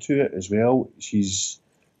something to it as well. She's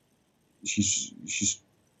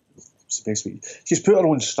what's the best way? She's put her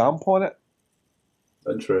own stamp on it.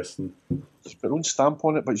 Interesting. She's put her own stamp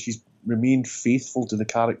on it, but she's remained faithful to the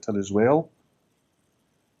character as well.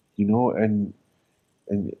 You know, and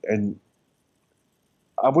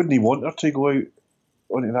I wouldn't want her to go out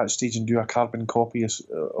onto that stage and do a carbon copy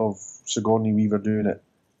of Sigourney Weaver doing it.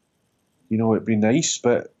 You know, it'd be nice,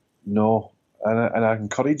 but no. And I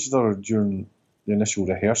encouraged her during the initial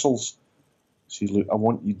rehearsals. She said, look, I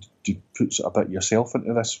want you to put a bit of yourself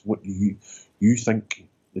into this. What do you think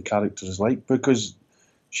the character is like? Because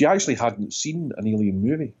she actually hadn't seen an Alien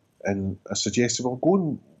movie, and I suggested, well, go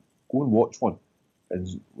and watch one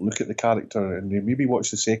and look at the character, and then maybe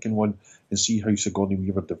watch the second one and see how Sigourney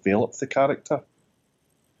Weaver developed the character.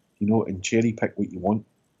 You know, and cherry pick what you want,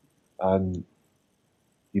 and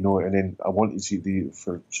you know, and then I wanted to see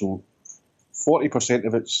 40%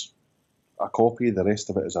 of it's a copy, the rest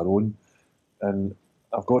of it is our own, and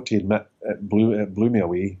I've got to admit it blew me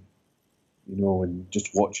away. You know, and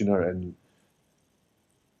just watching her, and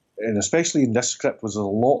especially in this script, was a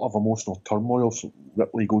lot of emotional turmoil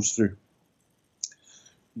Ripley goes through.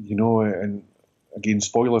 You know, and again,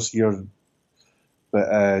 spoilers here,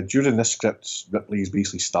 but during this script, Ripley is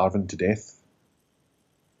basically starving to death.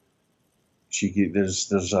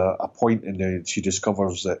 There's a point in she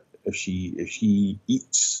discovers that if she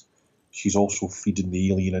eats, she's also feeding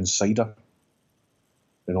the alien inside her,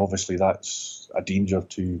 and obviously that's a danger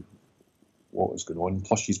to what is going on.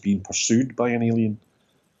 Plus, she's being pursued by an alien,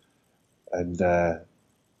 and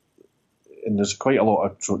there's quite a lot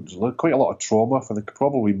of trauma for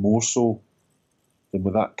probably more so than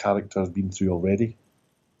what that character has been through already.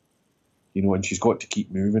 You know, and she's got to keep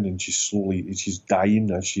moving, and she's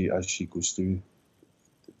dying as she goes through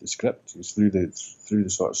the script. It's through the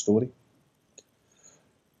sort of story.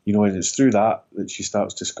 You know, and it's through that she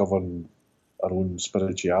starts discovering her own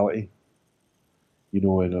spirituality. You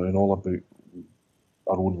know, and all about her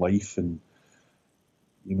own life, and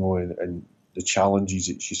you know, and the challenges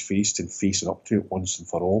that she's faced and facing up to it once and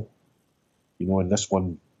for all. You know, and this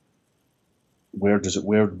one, where does it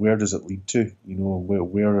lead to? You know,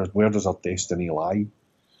 where does her destiny lie?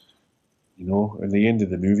 You know, and the end of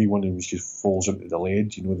the movie, when she falls into the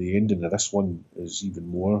lead, you know, the ending of this one is even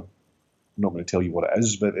more. I'm not going to tell you what it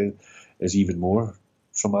is, but it is even more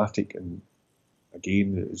traumatic. And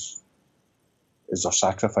again, is there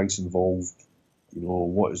sacrifice involved? You know,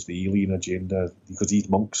 what is the alien agenda? Because these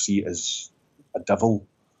monks see it as a devil.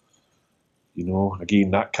 You know,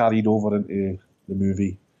 again, that carried over into the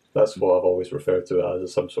movie. That's what I've always referred to it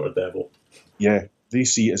as some sort of devil. Yeah, they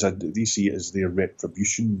see it as their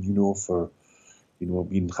retribution. You know, for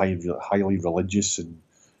being highly religious, and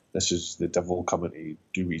this is the devil coming to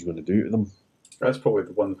do what he's going to do to them. That's probably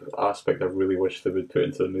the one aspect I really wish they would put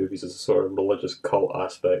into the movies, is a sort of religious cult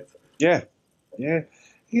aspect. Yeah.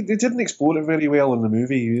 They didn't explore it very well in the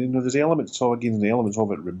movie. You know, there's elements of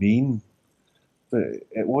it remain, but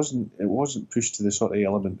it wasn't pushed to the sort of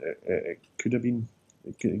element it could have been.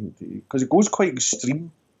 Because it goes quite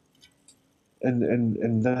extreme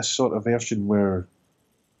in this sort of version, where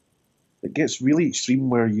it gets really extreme,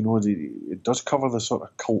 where, you know, it does cover the sort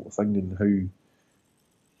of cult thing, and how, you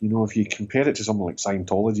know, if you compare it to something like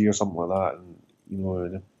Scientology or something like that, and, you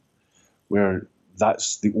know, where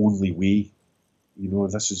that's the only way, you know,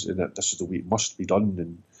 this is the way it must be done,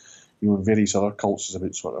 and, you know, in various other cults is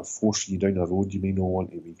about sort of forcing you down a road you may not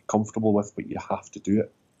want to be comfortable with, but you have to do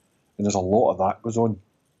it. And there's a lot of that goes on,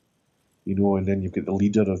 you know, and then you've got the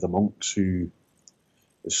leader of the monks, who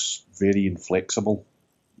is very inflexible.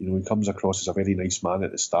 You know, he comes across as a very nice man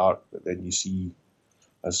at the start, but then you see,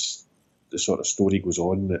 as the sort of story goes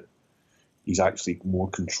on, that he's actually more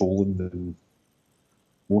controlling than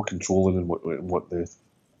what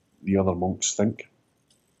the other monks think.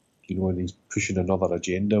 You know, and he's pushing another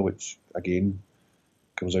agenda, which again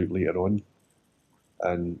comes out later on.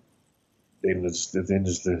 And then there's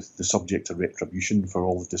the subject of retribution for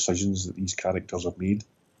all the decisions that these characters have made.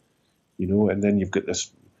 You know, and then you've got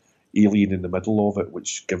this alien in the middle of it,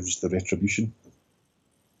 which gives the retribution.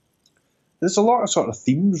 There's a lot of sort of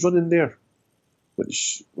themes running there,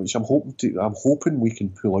 which I'm hoping we can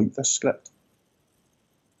pull out this script.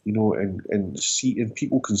 You know, and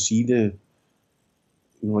people can see the,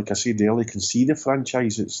 you know, like I said earlier, can see the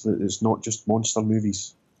franchise. It's not just monster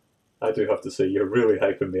movies. I do have to say, you're really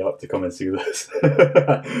hyping me up to come and see this.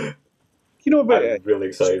 You know, but I'm really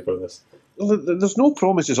excited for this. There's no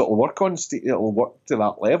promises it'll work to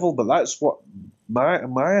that level, but that's what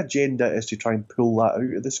my agenda is, to try and pull that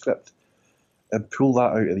out of the script and pull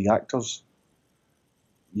that out of the actors.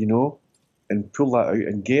 You know, and pull that out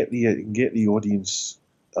and get the audience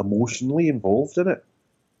emotionally involved in it.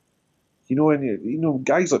 And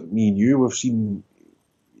guys like me and you, we've seen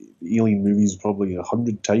alien movies probably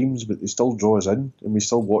 100 times, but they still draw us in, and we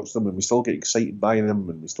still watch them, and we still get excited by them,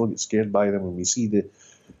 and we still get scared by them, and we see the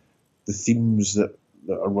themes that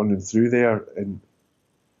are running through there. And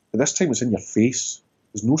this time it's in your face.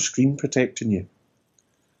 There's no screen protecting you.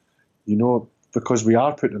 Because we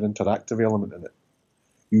are putting an interactive element in it.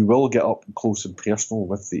 You will get up close and personal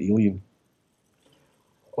with the alien.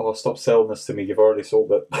 Oh, stop selling this to me. You've already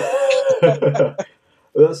sold it.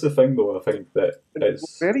 That's the thing, though. I think that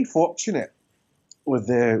it's We're very fortunate with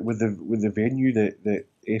the venue that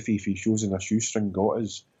FAF Shows in a Shoestring got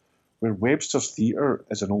us, where Webster's Theatre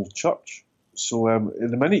is an old church. So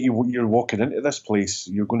the minute you're walking into this place,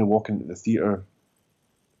 you're going to walk into the theatre.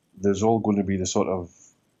 There's all going to be the sort of,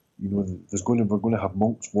 we're going to have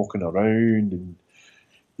monks walking around, and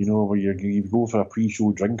where you go for a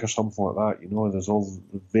pre-show drink or something like that. There's all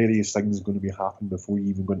various things going to be happening before you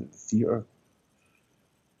even go into the theatre.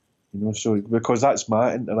 So because that's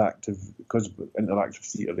my interactive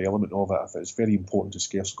theatre element of it, it's very important to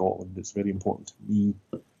Scare Scotland. It's very important to me,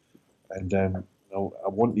 and I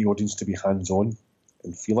want the audience to be hands-on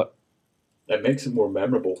and feel it. It makes it more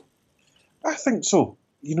memorable. I think so.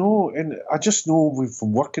 And I just know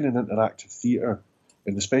from working in interactive theatre,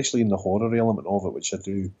 and especially in the horror element of it, which I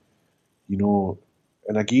do, and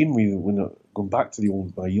again, when going back to the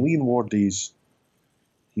old Alien War days,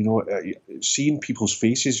 seeing people's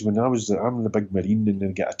faces when I'm the big marine, and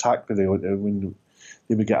they get attacked by when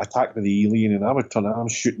they would get attacked by the alien, and I'm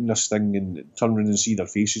shooting this thing and turn around and see their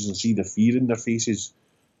faces and see the fear in their faces,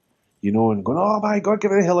 and going, oh my God, get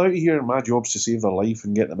the hell out of here! And my job's to save their life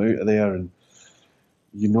and get them out of there, and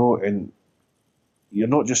and you're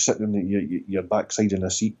not just sitting in your backside in a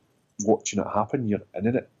seat watching it happen. You're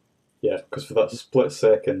in it. Yeah, because for that split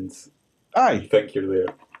second, you think you're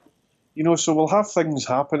there. So we'll have things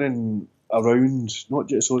happening around, not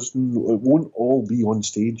just so it won't all be on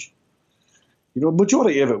stage.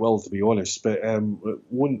 Majority of it will, to be honest, but it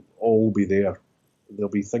won't all be there. There'll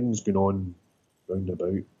be things going on round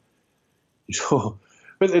about.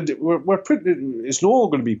 But we're putting it's not all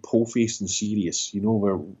going to be po-faced and serious.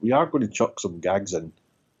 We are going to chuck some gags in.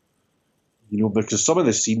 Because some of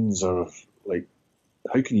the scenes are like,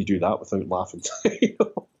 how can you do that without laughing?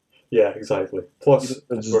 Yeah, exactly. Plus,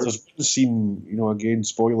 there's one scene, again,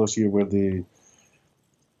 spoilers here, where the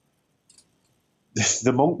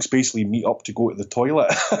monks basically meet up to go to the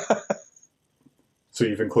toilet. So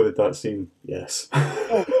you've included that scene? Yes.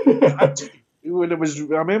 I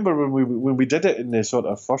remember when we did it in the sort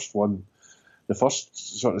of first one, the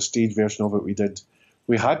first sort of stage version of it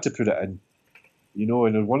we had to put it in.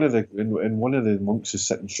 And one of the monks is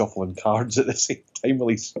sitting shuffling cards at the same time while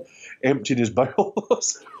he's emptying his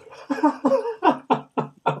bowels.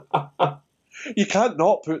 You can't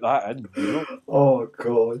not put that in, Oh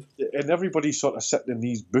God! And everybody's sort of sitting in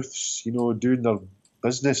these booths, doing their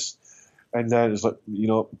business, and then it's like,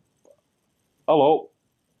 hello,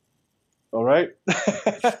 all right,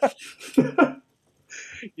 and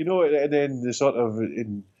then the sort of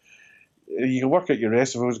you can work out your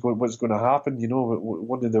rest of what's going to happen.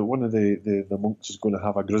 One of the monks is going to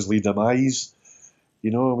have a grisly demise.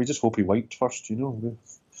 We just hope he wiped first.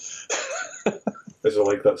 Is it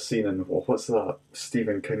like that scene in what's that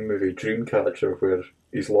Stephen King movie Dreamcatcher where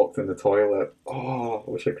he's locked in the toilet? Oh, I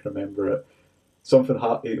wish I could remember it. Something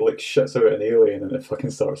he like shits out an alien and it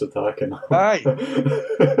fucking starts attacking him. Aye.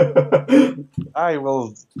 Aye.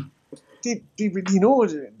 Well, again,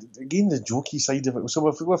 the jokey side of it. So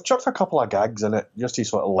we've chucked a couple of gags in it just to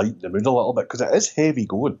sort of lighten the mood a little bit, because it is heavy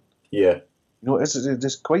going. Yeah.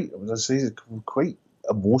 It's quite. As I say, it's quite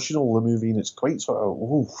emotional, the movie, and it's quite sort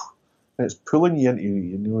of it's pulling you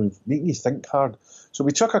into, making you think hard. So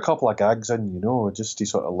we chuck a couple of gags in, just to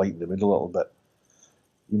sort of lighten the mood a little bit.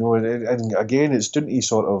 And again, it's down to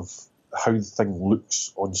sort of how the thing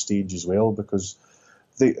looks on stage as well, because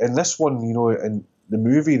in this one, in the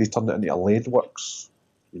movie, they turned it into a lead works.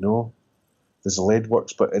 There's a lead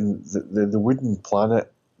works, but in the wooden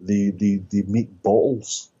planet, they make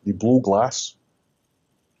bottles, they blow glass.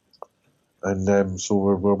 And so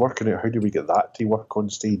we're working out how do we get that to work on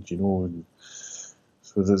stage, and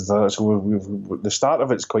so there's that. So the start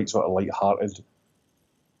of it's quite sort of light-hearted,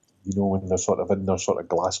 when they're sort of in their sort of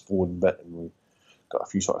glass blowing bit, and we've got a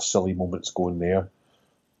few sort of silly moments going there,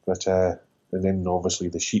 but and then obviously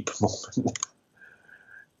the sheep moment,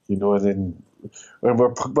 and then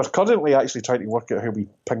we're currently actually trying to work out how we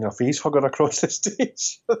ping a face hugger across the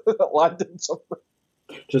stage, landing somewhere.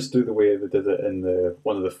 Just do the way they did it in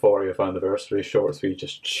one of the 40th anniversary shorts, where you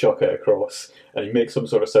just chuck it across and you make some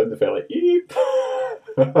sort of sound effect like eep.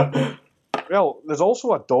 Well, there's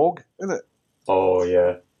also a dog in it. Oh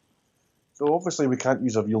yeah. So obviously we can't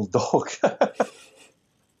use a real dog.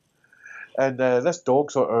 And this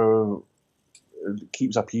dog sort of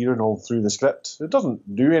keeps appearing all through the script. It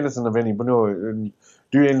doesn't do anything of any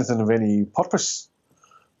purpose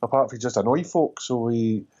apart from just annoy folk. So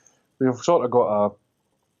we've sort of got a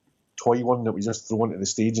toy one that we just throw onto the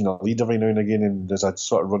stage and a lead every now and again, and there's a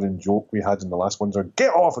sort of running joke we had in the last ones where get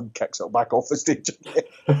off and kicks it back off the stage again.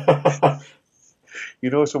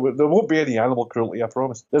 So there won't be any animal cruelty, I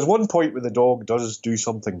promise. There's one point where the dog does do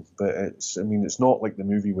something, but it's not like the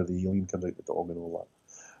movie where the alien comes out the dog and all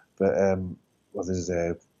that. But there's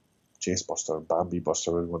Chase Buster, Bambi Buster,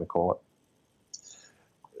 whatever you want to call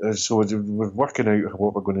it. So we're working out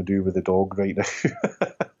what we're going to do with the dog right now.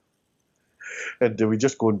 And do we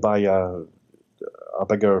just go and buy a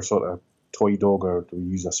bigger sort of toy dog, or do we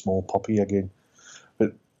use a small puppy again?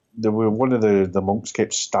 But one of the monks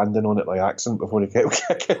kept standing on it by accident before he kept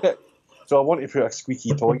kicking it. So I want to put a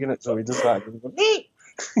squeaky toy in it, so he does that.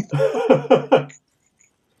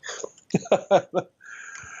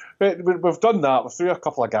 But we've done that. We threw a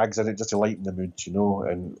couple of gags in it just to lighten the mood,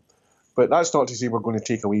 But that's not to say we're going to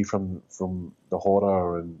take away from the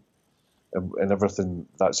horror and everything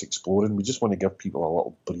that's exploring. We just want to give people a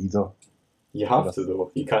little breather. You have to,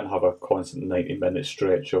 though. You can't have a constant 90-minute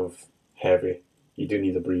stretch of heavy. You do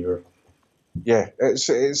need a breather. Yeah, it's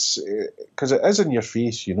because it is in your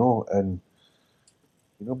face,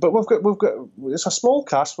 But we've got it's a small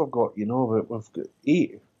cast we've got, but we've got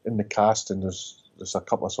 8 in the cast, and there's a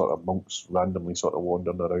couple of sort of monks randomly sort of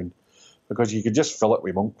wandering around, because you could just fill it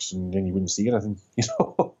with monks and then you wouldn't see anything,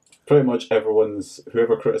 Pretty much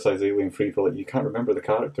whoever criticised Alien 3 felt like you can't remember the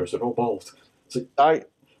characters, they're all bald. It's like,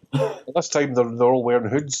 this time they're all wearing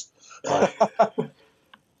hoods.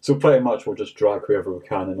 So pretty much we'll just drag whoever we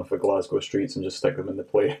can in off the Glasgow streets and just stick them in the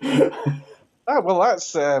play. Well,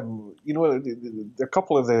 that's a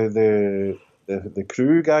couple of the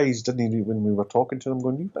crew guys, didn't he, when we were talking to them,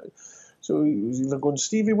 going, so they're going,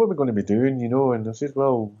 Stevie, what are we going to be doing, And I said,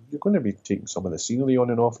 well, you're going to be taking some of the scenery on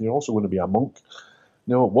and off, and you're also going to be a monk.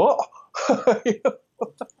 What?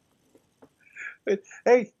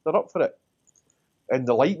 Hey, they're up for it. And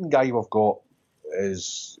the lighting guy we've got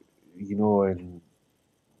is, and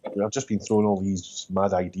I've just been throwing all these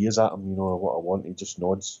mad ideas at him, what I want. He just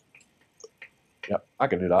nods. Yep, I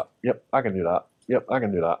can do that. Yep, I can do that. Yep, I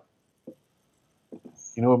can do that.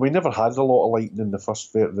 We never had a lot of lighting in the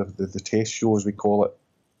first the test show, as we call it.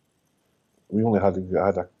 We only had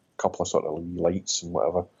a couple of sort of lights and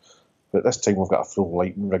whatever. But this time we've got a full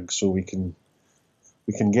lighting rig, so we can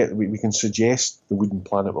suggest the wooden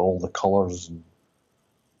planet with all the colours,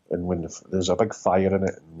 and when there's a big fire in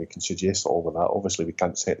it, and we can suggest all of that. Obviously, we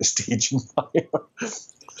can't set the stage on fire.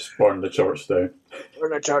 Just burn the church down.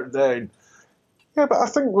 Burn the church down. Yeah, but I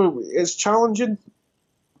think it's challenging,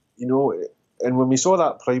 And when we saw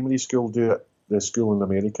that primary school do it, the school in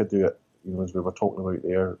America do it, as we were talking about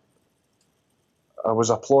there, I was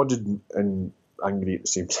applauded and angry at the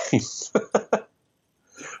same time.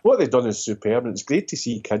 What they've done is superb, and it's great to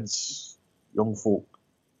see kids, young folk,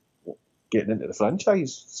 getting into the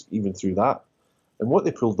franchise, even through that. And what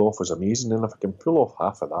they pulled off was amazing, and if I can pull off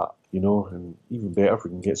half of that, and even better if we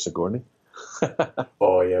can get Sigourney.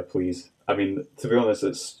 Oh yeah, please. I mean, to be honest,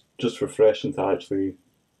 it's just refreshing to actually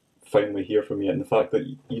finally hear from you, and the fact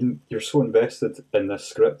that you're so invested in this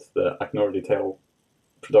script that I can already tell,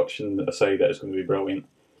 production aside, that it's going to be brilliant.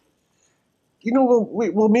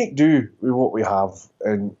 We'll make do with what we have,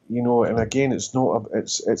 and and again, it's not.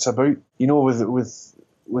 It's about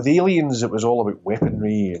with Aliens, it was all about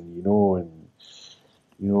weaponry and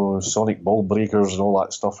sonic ball breakers and all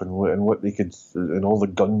that stuff, and what they could, and all the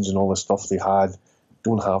guns and all the stuff they had.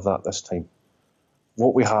 Don't have that this time.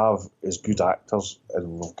 What we have is good actors,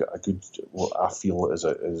 and we've got what I feel is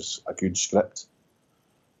a good script,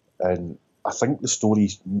 and I think the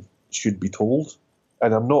story should be told.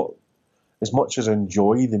 And I'm not, as much as I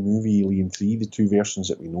enjoy the movie Alien 3, the 2 versions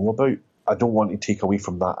that we know about, I don't want to take away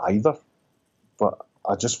from that either. But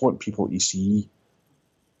I just want people to see,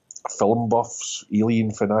 film buffs,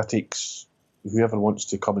 Alien fanatics, whoever wants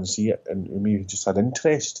to come and see it, and maybe just had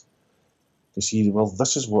interest to see, well,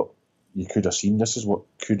 this is what you could have seen, this is what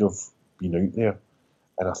could have been out there.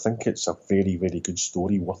 And I think it's a very, very good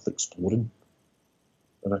story worth exploring.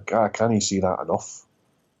 And I can't say that enough.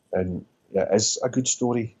 And it is a good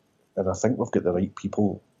story, and I think we've got the right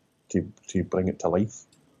people to bring it to life.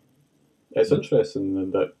 It's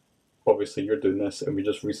interesting that obviously you're doing this, and we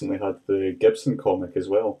just recently had the Gibson comic as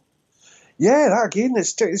well. Yeah, that again, it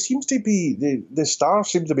seems to be, the stars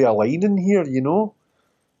seem to be aligning here,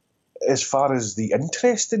 as far as the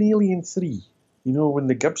interest in Alien 3. When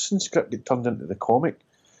the Gibson script get turned into the comic.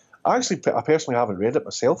 I personally haven't read it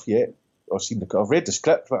myself yet, or seen I've read the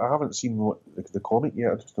script, but I haven't seen the comic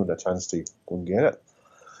yet. I just don't have a chance to go and get it.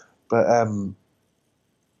 But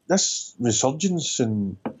this resurgence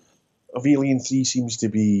of Alien 3 seems to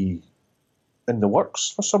be in the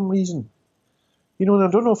works for some reason. And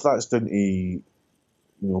I don't know if that's down to,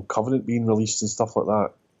 Covenant being released and stuff like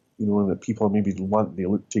that, and that people are maybe wanting to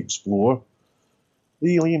look to explore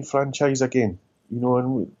the Alien franchise again. And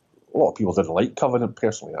a lot of people didn't like Covenant.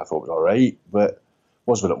 Personally, I thought it was alright, but it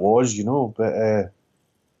was what it was, But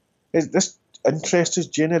this interest is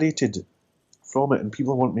generated from it, and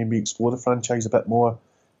people want maybe explore the franchise a bit more.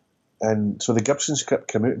 And so the Gibson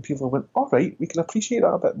script came out, and people went, alright, we can appreciate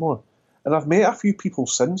that a bit more. And I've met a few people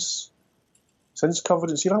since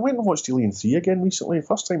Covenant saying, I went and watched Alien 3 again recently.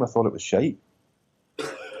 First time I thought it was shite.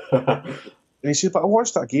 And he said, but I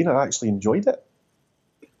watched it again, I actually enjoyed it.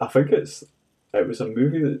 I think it was a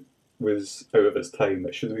movie that was out of its time.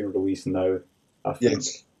 It should have been released now, I think.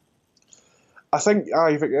 Yes. I think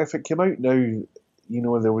if it came out now,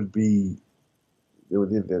 there would be,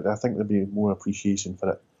 I think there'd be more appreciation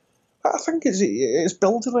for it. I think it's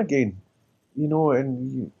building again,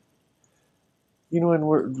 and and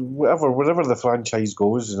wherever the franchise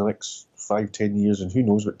goes in the next 5-10 years, and who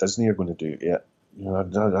knows what Disney are going to do yet.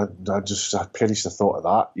 I perish the thought of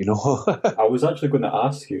that. I was actually going to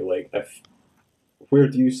ask you, where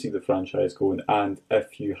do you see the franchise going, and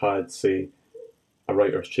if you had, say, a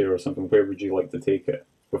writer's chair or something, where would you like to take it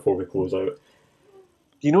before we close out?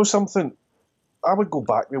 Something? I would go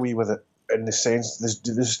back the way with it in the sense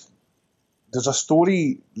there's a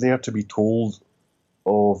story there to be told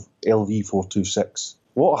of LV-426.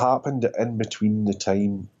 What happened in between the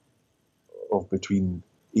time between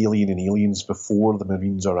Alien and Aliens before the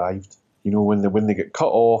Marines arrived? When they get cut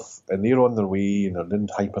off and they're on their way and they're in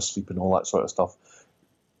hypersleep and all that sort of stuff.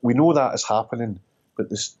 We know that is happening,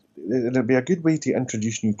 but it'd be a good way to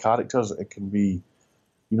introduce new characters. It can be,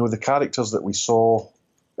 the characters that we saw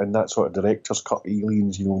in that sort of director's cut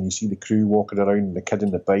Aliens, when you see the crew walking around and the kid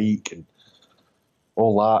on the bike and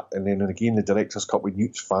all that, and then again the director's cut with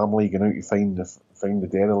Newt's family going out to find the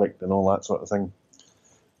derelict and all that sort of thing.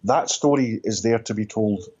 That story is there to be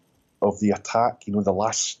told of the attack, the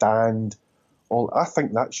last stand. I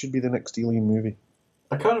think that should be the next Alien movie.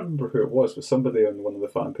 I can't remember who it was, but somebody on one of the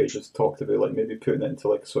fan pages talked about maybe putting it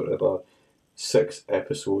into sort of a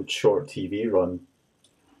 6-episode short TV run,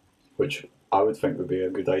 which I would think would be a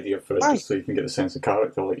good idea for it, just so you can get a sense of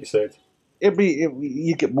character, like you said.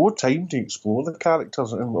 You get more time to explore the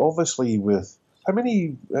characters, and obviously with how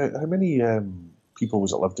many people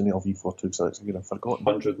was it lived in LV-426 again? I've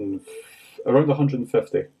forgotten. Around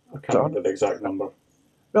 150. I can't remember the exact number.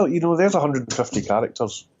 Well, there's 150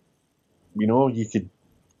 characters. You could,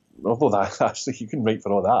 although that actually you can write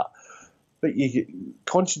for all that, but you could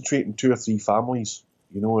concentrate on 2 or 3 families,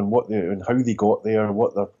 and how they got there, and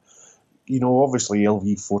what they're, obviously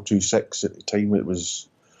LV-426 at the time it was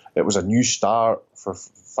a new start for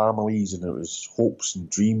families, and it was hopes and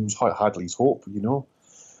dreams. Hadley's Hope,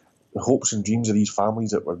 the hopes and dreams of these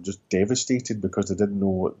families that were just devastated because they didn't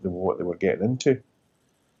know what they were getting into.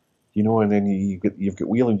 And then you've got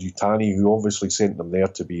Weyland-Yutani, who obviously sent them there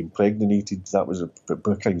to be impregnated. That was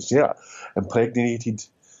impregnated.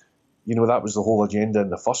 That was the whole agenda in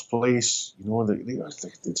the first place.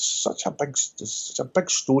 There's such a big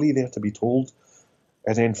story there to be told,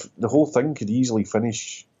 and then the whole thing could easily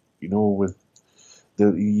finish, with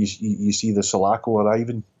you see the Sulaco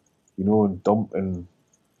arriving, and dump, and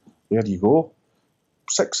there you go.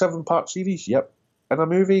 6-7 part series, yep, in a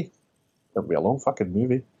movie. It'll be a long fucking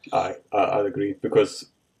movie. I'd agree, because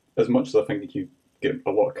as much as I think that you get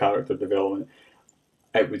a lot of character development,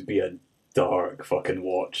 it would be a dark fucking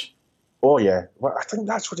watch. Oh yeah, well, I think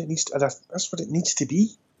that's what it needs. That's what it needs to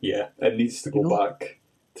be. Yeah, it needs to go back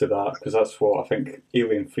to that, because that's what I think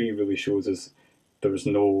Alien 3 really shows us. There was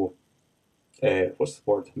no, what's the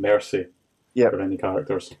word, mercy for any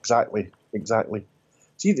characters. Exactly.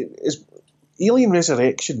 See, is Alien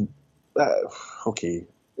Resurrection. Okay,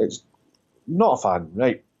 it's not a fan,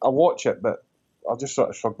 right? I'll watch it, but I'll just sort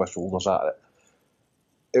of shrug my shoulders at it.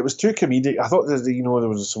 It was too comedic. I thought that there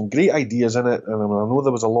was some great ideas in it, and I know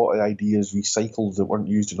there was a lot of ideas recycled that weren't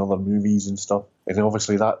used in other movies and stuff. And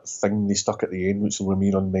obviously that thing they stuck at the end, which will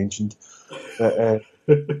remain unmentioned. Shut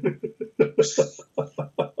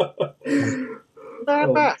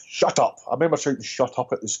up! I remember shouting "shut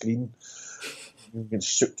up" at the screen. You get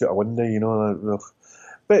souped out a window, you know.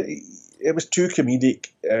 But it was too comedic,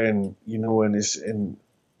 and you know, and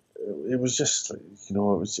it was just, you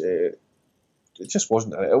know, it just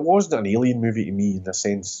wasn't. It wasn't an Alien movie to me in a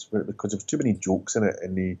sense because there was too many jokes in it,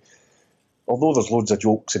 and although there's loads of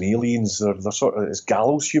jokes in Aliens, they're sort of, it's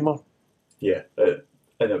gallows humour. Yeah, and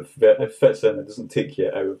it fits in. It doesn't take you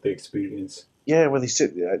out of the experience. Yeah, where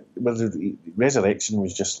the Resurrection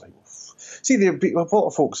was just like. See, a lot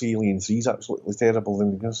of folks say Alien 3 is absolutely terrible,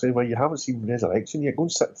 and they're going to say, well, you haven't seen Resurrection yet, go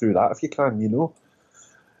and sit through that if you can, you know.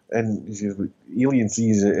 And Alien 3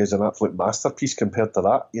 is an absolute masterpiece compared to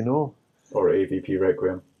that, you know. Or AVP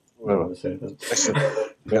Requiem. Well,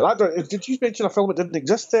 did you mention a film that didn't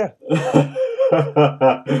exist there?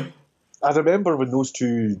 I remember when those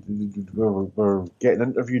two were getting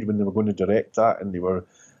interviewed when they were going to direct that, and they were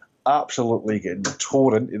absolutely getting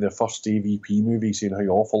tore into the first AVP movie, saying how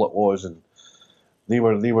awful it was, and they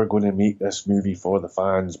were going to make this movie for the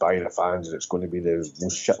fans, by the fans, and it's going to be the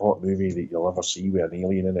most shit hot movie that you'll ever see with an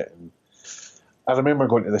alien in it. And I remember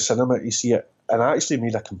going to the cinema to see it, and I actually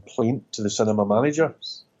made a complaint to the cinema manager,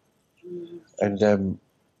 and I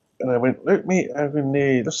went, look, mate,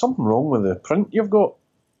 there's something wrong with the print you've got.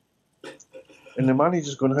 And the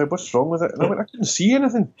manager's going, what's wrong with it? And I went, I couldn't see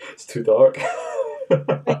anything. It's too dark.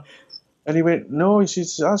 And he went, no, he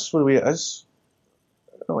says, that's the way it is.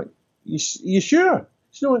 And I'm like, you sure?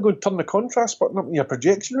 You know, I'm going to turn the contrast button up in your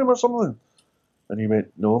projection room or something? And he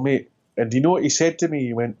went, no, mate. And do you know what he said to me?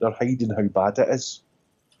 He went, they're hiding how bad it is.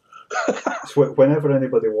 So whenever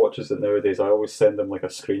anybody watches it nowadays, I always send them like a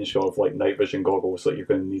screenshot of like night vision goggles that you're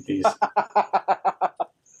going to need these.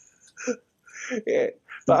 Yeah.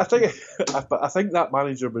 But I think that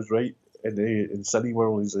manager was right in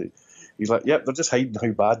Cineworld. He's like, yep, they're just hiding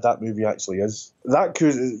how bad that movie actually is. That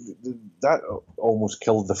almost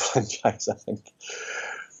killed the franchise, I think.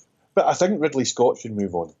 But I think Ridley Scott should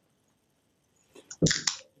move on.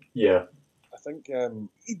 Yeah. I think,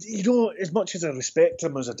 you know, as much as I respect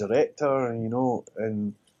him as a director, and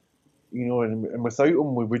without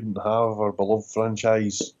him we wouldn't have our beloved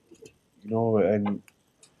franchise, you know, and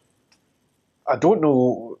I don't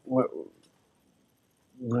know,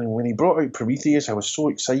 when he brought out Prometheus, I was so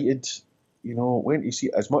excited, you know, went to see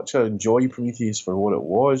it. As much as I enjoy Prometheus for what it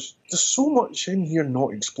was, there's so much in here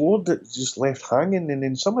not explored that's just left hanging, and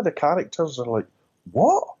then some of the characters are like,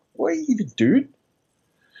 what are you even doing?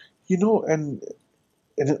 You know,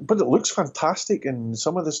 but it looks fantastic, and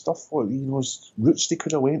some of the stuff, you know, routes they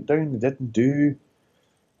could have went down, they didn't do,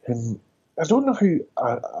 and I don't know how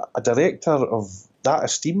a director of that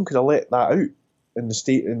esteem could have let that out in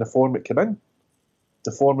the form it came in,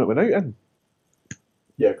 the form it went out in.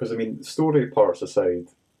 Yeah, because I mean, story parts aside,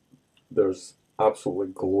 there's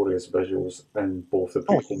absolutely glorious visuals in both the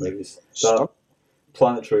prequel movies. That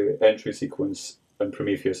planetary entry sequence in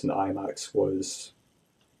Prometheus and IMAX was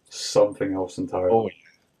something else entirely. Oh, yeah.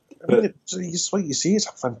 I mean, it's like you say, it's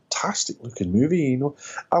a fantastic looking movie, you know.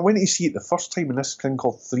 I went to see it the first time in this thing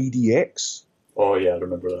called 3DX. Oh yeah, I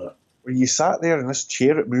remember that. Where you sat there in this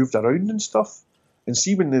chair, it moved around and stuff, and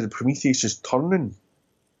see when the Prometheus is turning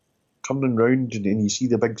round, and you see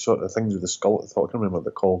the big sort of things with the skull at the top, I can't remember what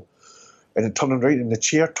they're called, and it turning round, and the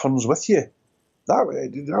chair turns with you.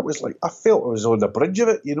 That was like, I felt I was on the bridge of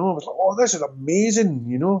it, you know. I was like, oh, this is amazing,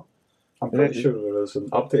 you know. I'm pretty sure there was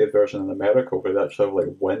an updated version in America where they actually have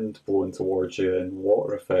like wind blowing towards you and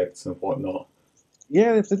water effects and whatnot.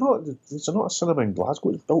 Yeah, if there's not a cinema in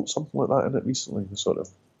Glasgow that's built something like that in it recently, sort of.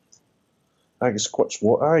 I think it's quite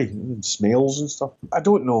and smells and stuff. I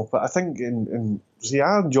don't know, but I think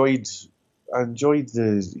I enjoyed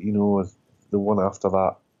the, you know, the one after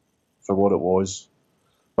that for what it was,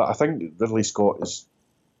 but I think Ridley Scott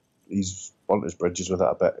he's burnt his bridges with it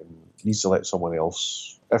a bit and needs to let someone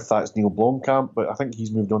else. If that's Neil Blomkamp, but I think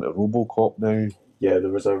he's moved on to RoboCop now. Yeah,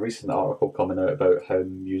 there was a recent article coming out about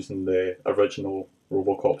him using the original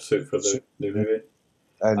RoboCop suit for the new movie.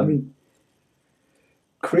 And I mean,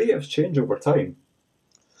 creatives change over time.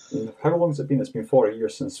 I mean, how long has it been? It's been 40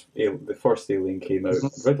 years since the first Alien came out.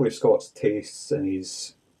 Ridley Scott's tastes and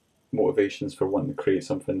his motivations for wanting to create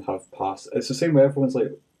something have passed. It's the same way everyone's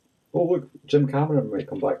like, oh look, Jim Cameron might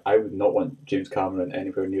come back. I would not want James Cameron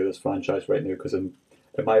anywhere near this franchise right now because in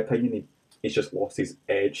my opinion he's just lost his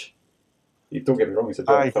edge. Don't get me wrong, he's a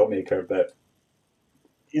great filmmaker, but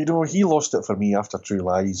you know, he lost it for me after True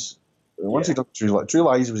Lies. Once he done True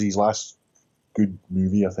Lies was his last good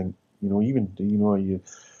movie, I think. You know, even, you know,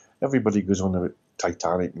 everybody goes on about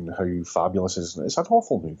Titanic and how fabulous it is. It's an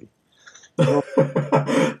awful movie.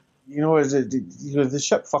 You know, the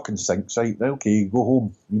ship fucking sinks, right? Okay, go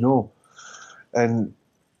home, you know. And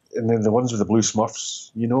then the ones with the blue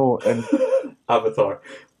Smurfs, you know, and Avatar.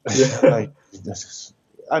 Yeah.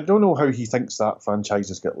 I don't know how he thinks that franchise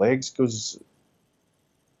has got legs, because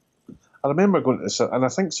I remember going to and I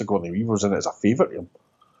think Sigourney Weaver was in it as a favourite to him.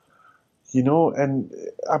 You know, and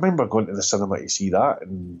I remember going to the cinema to see that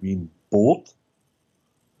and being bored.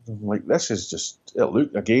 I'm like, this is just, it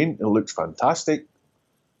looks fantastic,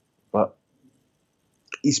 but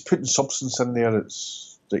he's putting substance in there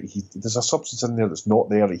there's a substance in there that's not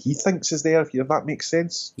there that he thinks is there, if that makes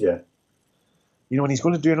sense. Yeah. You know, and he's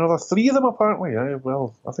going to do another 3 of them, apparently.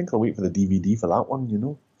 Well, I think I'll wait for the DVD for that one, you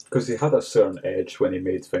know. Because he had a certain edge when he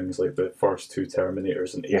made things like the first 2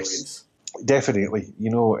 Terminators and Aliens. Definitely, you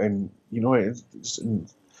know, and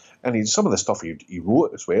some of the stuff he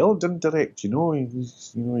wrote as well, didn't direct. You know, he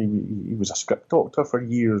was a script doctor for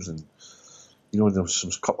years, and you know there was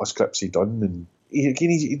some couple of scripts he done, and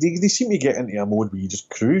they seem to get into a mode where you just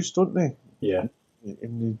cruise, don't they? Yeah.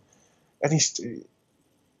 And he's,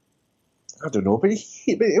 I don't know, but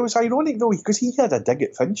it was ironic though, because he had a dig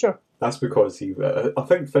at Fincher. That's because I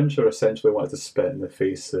think Fincher essentially wanted to spit in the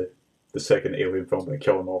face of the second Alien film by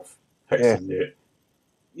killing off Hicks and Newt.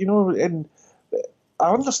 You know, and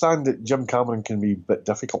I understand that Jim Cameron can be a bit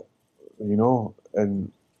difficult, you know,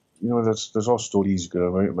 and you know there's all stories going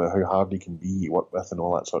around about how hard he can be to work with and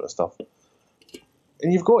all that sort of stuff.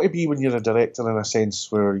 And you've got to be, when you're a director, in a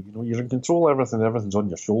sense where you know you're in control of everything, everything's on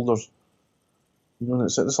your shoulders. You know, and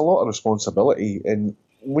it's a lot of responsibility. And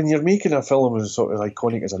when you're making a film as sort of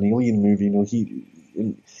iconic as an Alien movie, you know,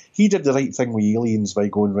 he did the right thing with Aliens by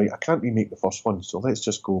going, right, I can't remake the first one, so let's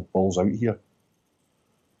just go balls out here.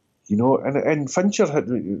 You know, and Fincher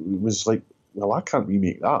was like, well, I can't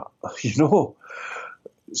remake that, you know.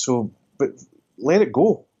 So, but let it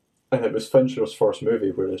go. And it was Fincher's first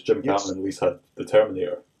movie, whereas Jim Cameron at least had The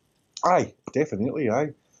Terminator. Aye, definitely,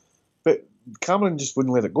 aye. But Cameron just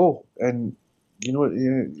wouldn't let it go. And, you know,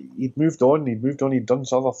 he'd moved on, he'd done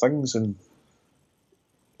some other things, and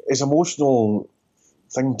his emotional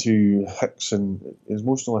thing to Hicks and his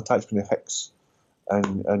emotional attachment to Hicks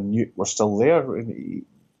and Newt were still there. And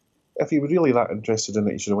if he were really that interested in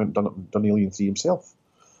it, he should have went and done Alien 3 himself.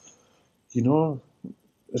 You know,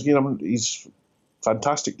 again, he's a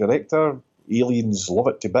fantastic director. Aliens love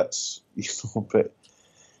it to bits, you know, but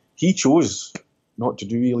he chose not to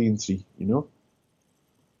do Alien 3, you know.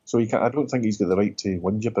 So I don't think he's got the right to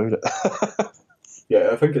whinge about it. Yeah,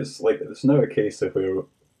 I think it's now a case of where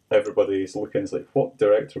everybody's looking, it's like, what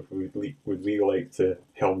director would we like to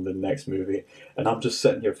helm the next movie? And I'm just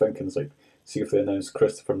sitting here thinking, it's like, see if they announce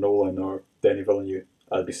Christopher Nolan or Denis Villeneuve,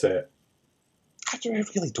 I'd be set. I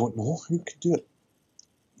really don't know who could do it.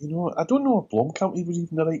 You know, I don't know if Blomkamp was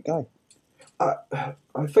even the right guy.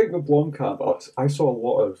 I think with Blomkamp, I saw a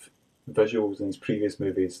lot of visuals in his previous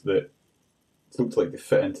movies that looked like they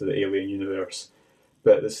fit into the Alien universe.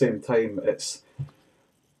 But at the same time, it's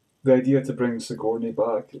the idea to bring Sigourney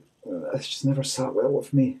back, it's just never sat well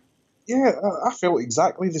with me. Yeah, I felt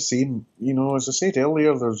exactly the same. You know, as I said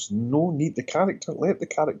earlier, there's no need. Let the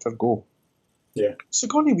character go. Yeah.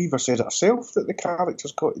 Sigourney Weaver said it herself that the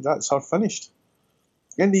character's that's her finished.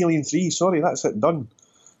 In the Alien 3, sorry, that's it, done.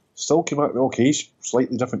 Still came out, okay,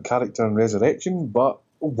 slightly different character in Resurrection, but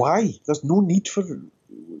why? There's no need for...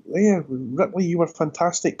 Yeah, Ripley, you were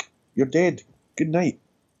fantastic. You're dead. Good night.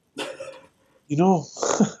 You know?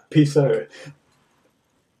 Peace out.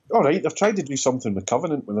 All right, they've tried to do something with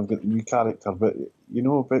Covenant when they've got the new character, but, you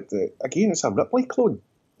know, again, it's a Ripley clone.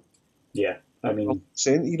 Yeah, I mean...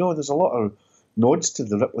 You know, there's a lot of nods to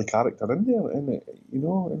the Ripley character in there, and you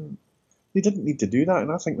know, and they didn't need to do that,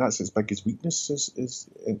 and I think that's its biggest weakness is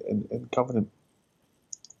in Covenant.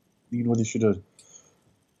 You know, they should have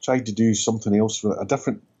tried to do something else with a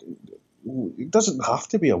different... It doesn't have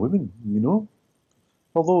to be a woman, you know?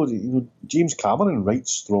 Although, you know, James Cameron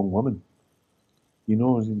writes strong women, you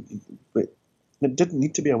know, but it didn't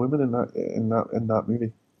need to be a woman in that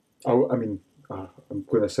movie. Oh, I mean, I'm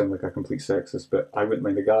going to sound like a complete sexist, but I wouldn't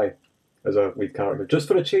mind a guy as a lead character, just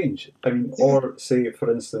for a change. I mean, or say,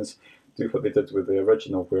 for instance, do what they did with the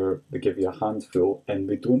original, where they give you a handful and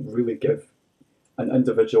they don't really give an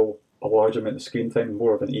individual a large amount of screen time,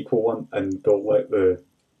 more of an equal one, and they'll let the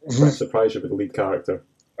surprise you with the lead character.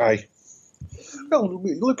 Aye. Well,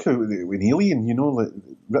 look how in Alien, you know,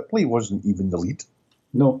 Ripley wasn't even the lead.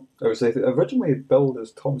 No, it was originally billed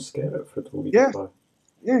as Tom Skerritt for the lead.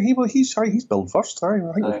 Yeah, he's billed first. I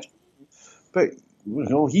think. But you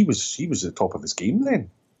know, he was at the top of his game then.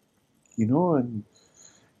 You know,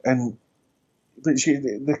 but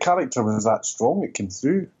the character was that strong, it came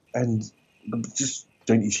through, and just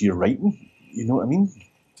down to sheer writing. You know what I mean?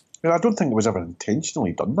 I don't think it was ever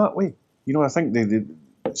intentionally done that way. You know, I think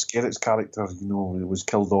Skerritt's character, was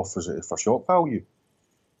killed off for shock value.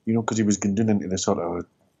 Because he was going down into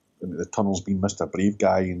the tunnels being Mr. Brave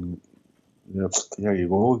Guy, and there you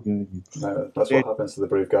go. That's what happens to the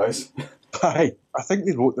brave guys. I think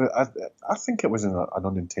they wrote that. I think it was an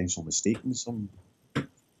unintentional mistake in some,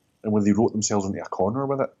 and when they wrote themselves into a corner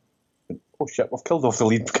with it. And, oh shit, we've killed off the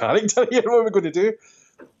lead character here. What are we going to do?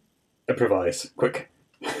 Improvise, quick.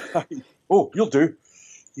 Oh, you'll do.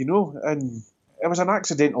 And it was an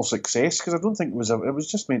accidental success because I don't think it was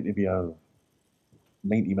just meant to be a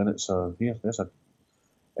 90 minutes of here.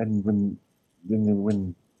 And when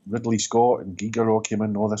Ridley Scott and Giger all came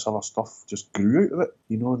in, all this other stuff just grew out of it.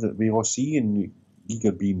 That we all see, and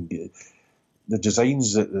Giger being the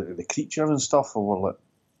designs, the creature and stuff, were like,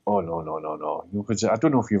 oh no. Because I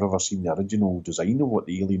don't know if you've ever seen the original design of what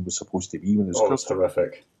the alien was supposed to be when it was. Oh, it's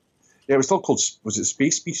horrific. Yeah, it was still called. Was it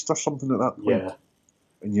Space Beast or something at that point? Yeah.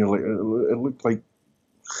 And you're like, it looked like.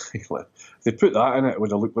 If they put that in it, it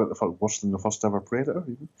would have looked like worse than the first ever Predator.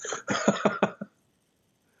 Even.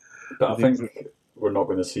 But I think we're not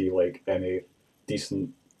going to see like any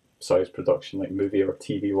decent sized production, like movie or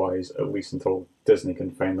TV wise, at least until Disney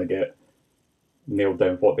can finally get nailed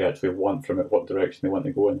down what they actually want from it, what direction they want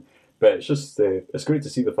to go in. But it's just it's great to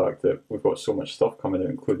see the fact that we've got so much stuff coming out,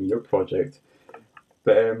 including your project.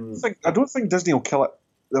 But I don't think Disney will kill it.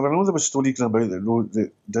 I know there was stories about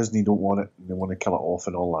that Disney don't want it and they want to kill it off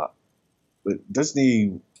and all that. But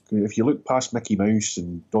Disney, if you look past Mickey Mouse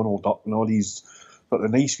and Donald Duck and all these sort of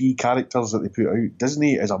nice wee characters that they put out,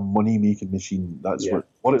 Disney is a money-making machine. That's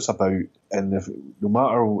what it's about. And no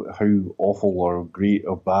matter how awful or great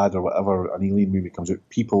or bad or whatever an alien movie comes out,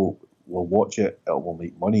 people will watch it. It will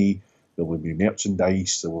make money. There will be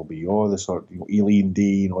merchandise. There will be all the sort of Alien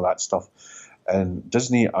Day and all that stuff. And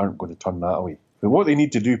Disney aren't going to turn that away. But what they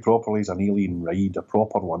need to do properly is an alien ride, a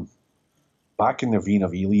proper one, back in the vein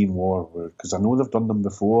of Alien War, because I know they've done them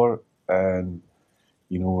before, and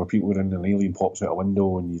where people are in an alien pops out a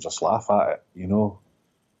window and you just laugh at it. You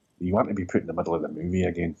want to be put in the middle of the movie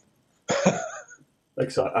again.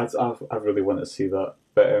 Exactly. I really want to see that,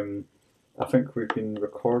 but I think we've been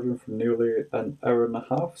recording for nearly an hour and a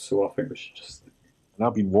half, so I think we should just. And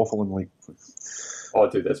I've been waffling like. Oh,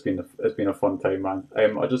 dude, it's been a fun time, man.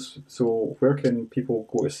 So where can people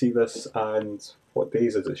go to see this, and what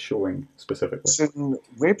days is it showing specifically? It's in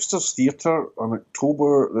Webster's Theatre on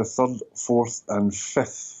October the 3rd, 4th, and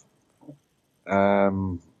 5th.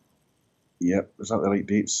 Yep, is that the right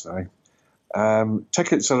dates? Aye.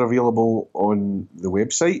 Tickets are available on the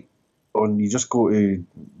website. You just go to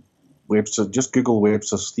Webster, just Google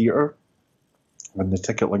Webster's Theatre, and the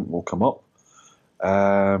ticket link will come up.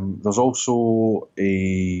 There's also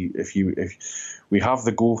if we have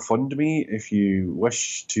the GoFundMe if you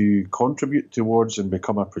wish to contribute towards and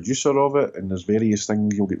become a producer of it, and there's various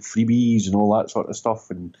things. You'll get freebies and all that sort of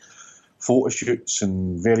stuff, and photo shoots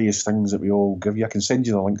and various things that we all give you. I can send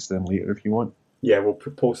you the links to them later if you want. Yeah, we'll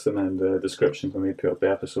post them in the description when we put up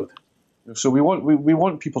the episode. So we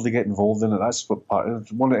want people to get involved in it. That's what part of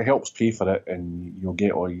it. One, it helps pay for it, and you'll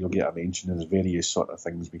get a mention. And there's various sort of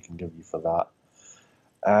things we can give you for that.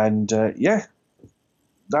 And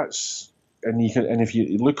that's if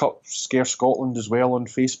you look up Scare Scotland as well on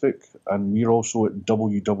Facebook, and we're also at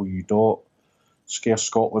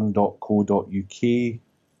www.scarescotland.co.uk,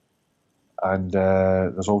 and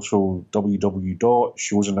there's also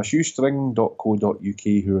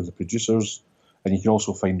www.showsinashoestring.co.uk, who are the producers, and you can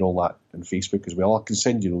also find all that on Facebook as well. I can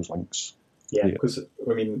send you those links. Yeah, because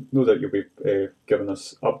no doubt you'll be giving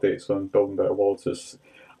us updates on Building Better Worlds.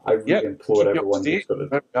 I really implore everyone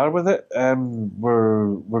to are with it.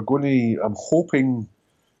 We're going to. I'm hoping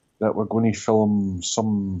that we're going to film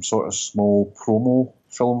some sort of small promo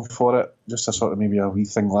film for it, just a sort of maybe a wee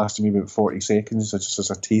thing lasting maybe about 40 seconds, just as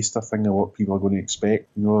a taster thing of what people are going to expect.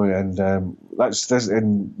 And that's this.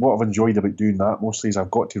 And what I've enjoyed about doing that mostly is I've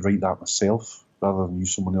got to write that myself rather than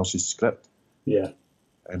use someone else's script. Yeah.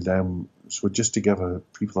 And so just to give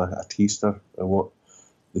people a taster of what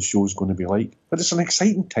the show's going to be like. But it's an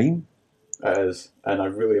exciting time. It is, and I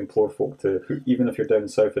really implore folk to, even if you're down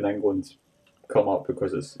south in England, come up,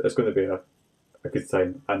 because it's going to be a good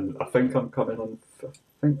time. And I think I'm coming on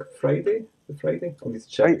Friday. I'll need to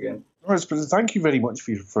check again. But thank you very much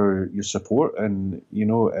for your support and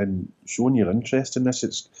and showing your interest in this.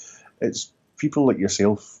 It's people like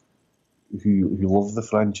yourself who love the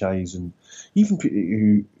franchise, and even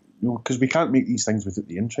who because we can't make these things without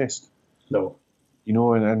the interest. No.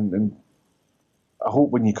 And I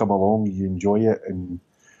hope when you come along you enjoy it, and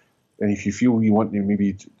if you feel you want to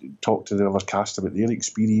maybe talk to the other cast about their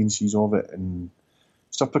experiences of it, and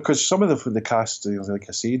stuff, because some of the cast, like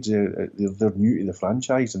I said, they're new to the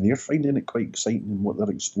franchise and they're finding it quite exciting in what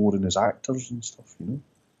they're exploring as actors and stuff, you know.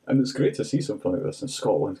 And it's great to see something like this in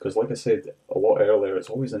Scotland because, like I said a lot earlier, it's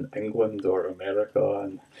always in England or America,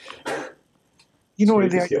 and you know,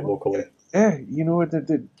 it's great to see it locally. Yeah, you know,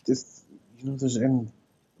 there's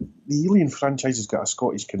the Alien franchise has got a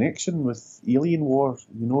Scottish connection with Alien War.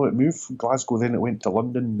 You know, it moved from Glasgow, then it went to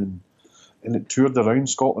London, and it toured around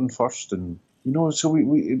Scotland first, and you know, so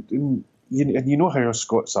and you know how our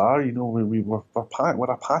Scots are. You know, we're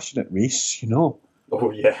a passionate race. You know. Oh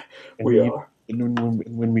yeah, we are.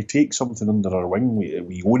 And when we take something under our wing,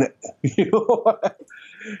 we own it. You know,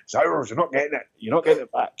 it's ours. You're not getting it. You're not getting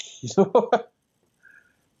it back. You know.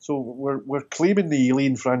 So we're claiming the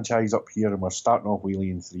Alien franchise up here, and we're starting off with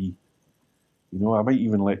Alien 3. You know, I might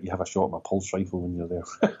even let you have a shot at my pulse rifle when you're there.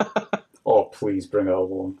 Oh, please bring it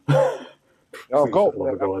along.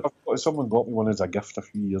 Someone got me one as a gift a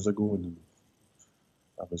few years ago, and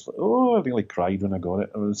I was like, oh, I really cried when I got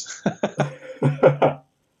it. I was,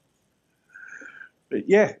 but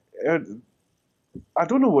yeah, I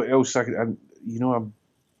don't know what else. You know,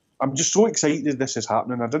 I'm just so excited this is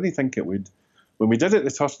happening. I didn't think it would. When we did it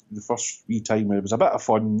the first wee time, it was a bit of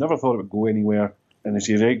fun. Never thought it would go anywhere. And I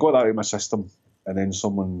said, right, got that out of my system. And then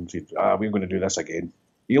someone said, we're going to do this again.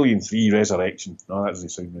 Alien 3 Resurrection. No, that doesn't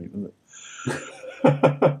sound right, does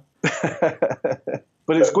it?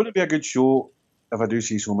 But it's going to be a good show, if I do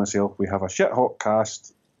say so myself. We have a shit hot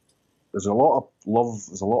cast. There's a lot of love.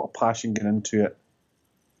 There's a lot of passion going into it.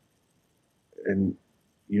 And,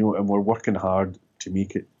 you know, and we're working hard to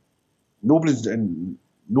make it. Nobody's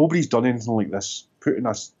done anything like this, putting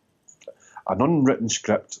an unwritten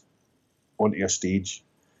script onto a stage,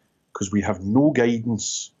 because we have no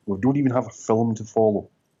guidance. We don't even have a film to follow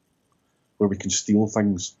where we can steal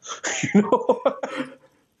things. You know,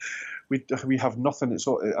 we have nothing.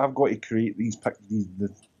 I've got to create these pictures.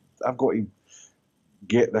 I've got to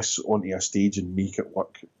get this onto a stage and make it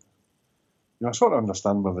work. You know, I sort of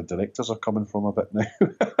understand where the directors are coming from a bit now.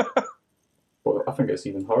 Well, I think it's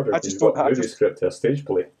even harder to put a movie script to a stage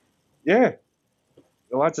play. Yeah.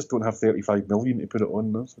 Well, I just don't have 35 million to put it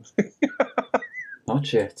on.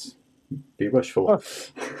 Not yet. Be wishful.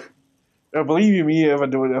 Believe you me,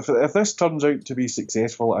 if this turns out to be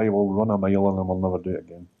successful, I will run a mile and I will never do it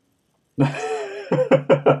again.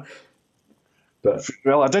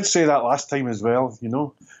 Well, I did say that last time as well, you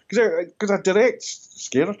know, because I direct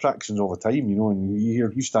scare attractions all the time, you know, and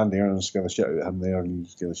you stand there and scare the shit out of him there, and you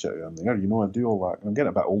scare the shit out of him there, you know. I do all that, and I'm getting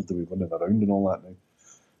a bit old to be running around and all that now,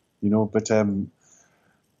 you know. But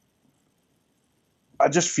I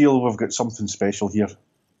just feel we've got something special here,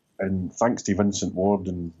 and thanks to Vincent Ward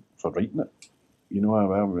and for writing it, you know.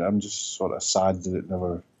 I'm just sort of sad that it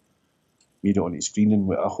never made it on the screen,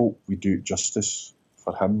 and I hope we do it justice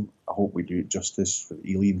for him. I hope we do it justice for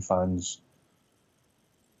the Alien fans,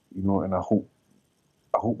 you know, and I hope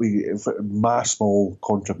my small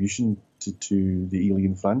contribution to the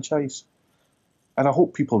Alien franchise, and I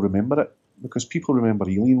hope people remember it, because people remember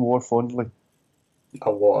Alien War fondly. A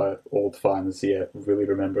lot of old fans, yeah, really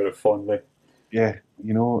remember it fondly. Yeah,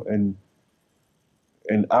 you know, and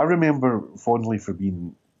I remember fondly for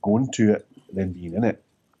going to it and then being in it,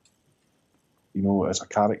 you know, as a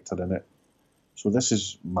character in it. So this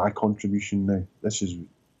is my contribution now. This is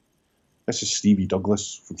Stevie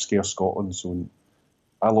Douglas from Scare Scotland. So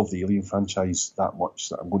I love the Alien franchise that much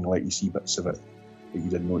that I'm going to let you see bits of it that you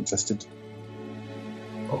didn't know existed.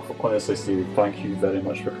 Oh, honestly, Stevie, thank you very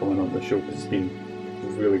much for coming on the show. It's been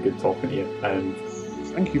really good talking to you. And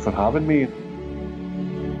thank you for having me.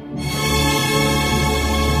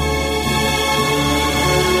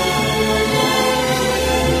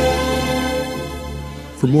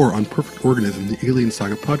 For more on Perfect Organism, the Alien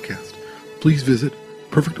Saga podcast, please visit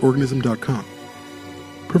perfectorganism.com.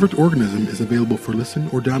 Perfect Organism is available for listen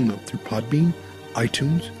or download through Podbean,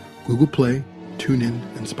 iTunes, Google Play, TuneIn,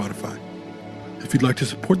 and Spotify. If you'd like to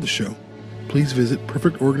support the show, please visit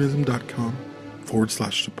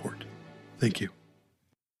perfectorganism.com/support. Thank you.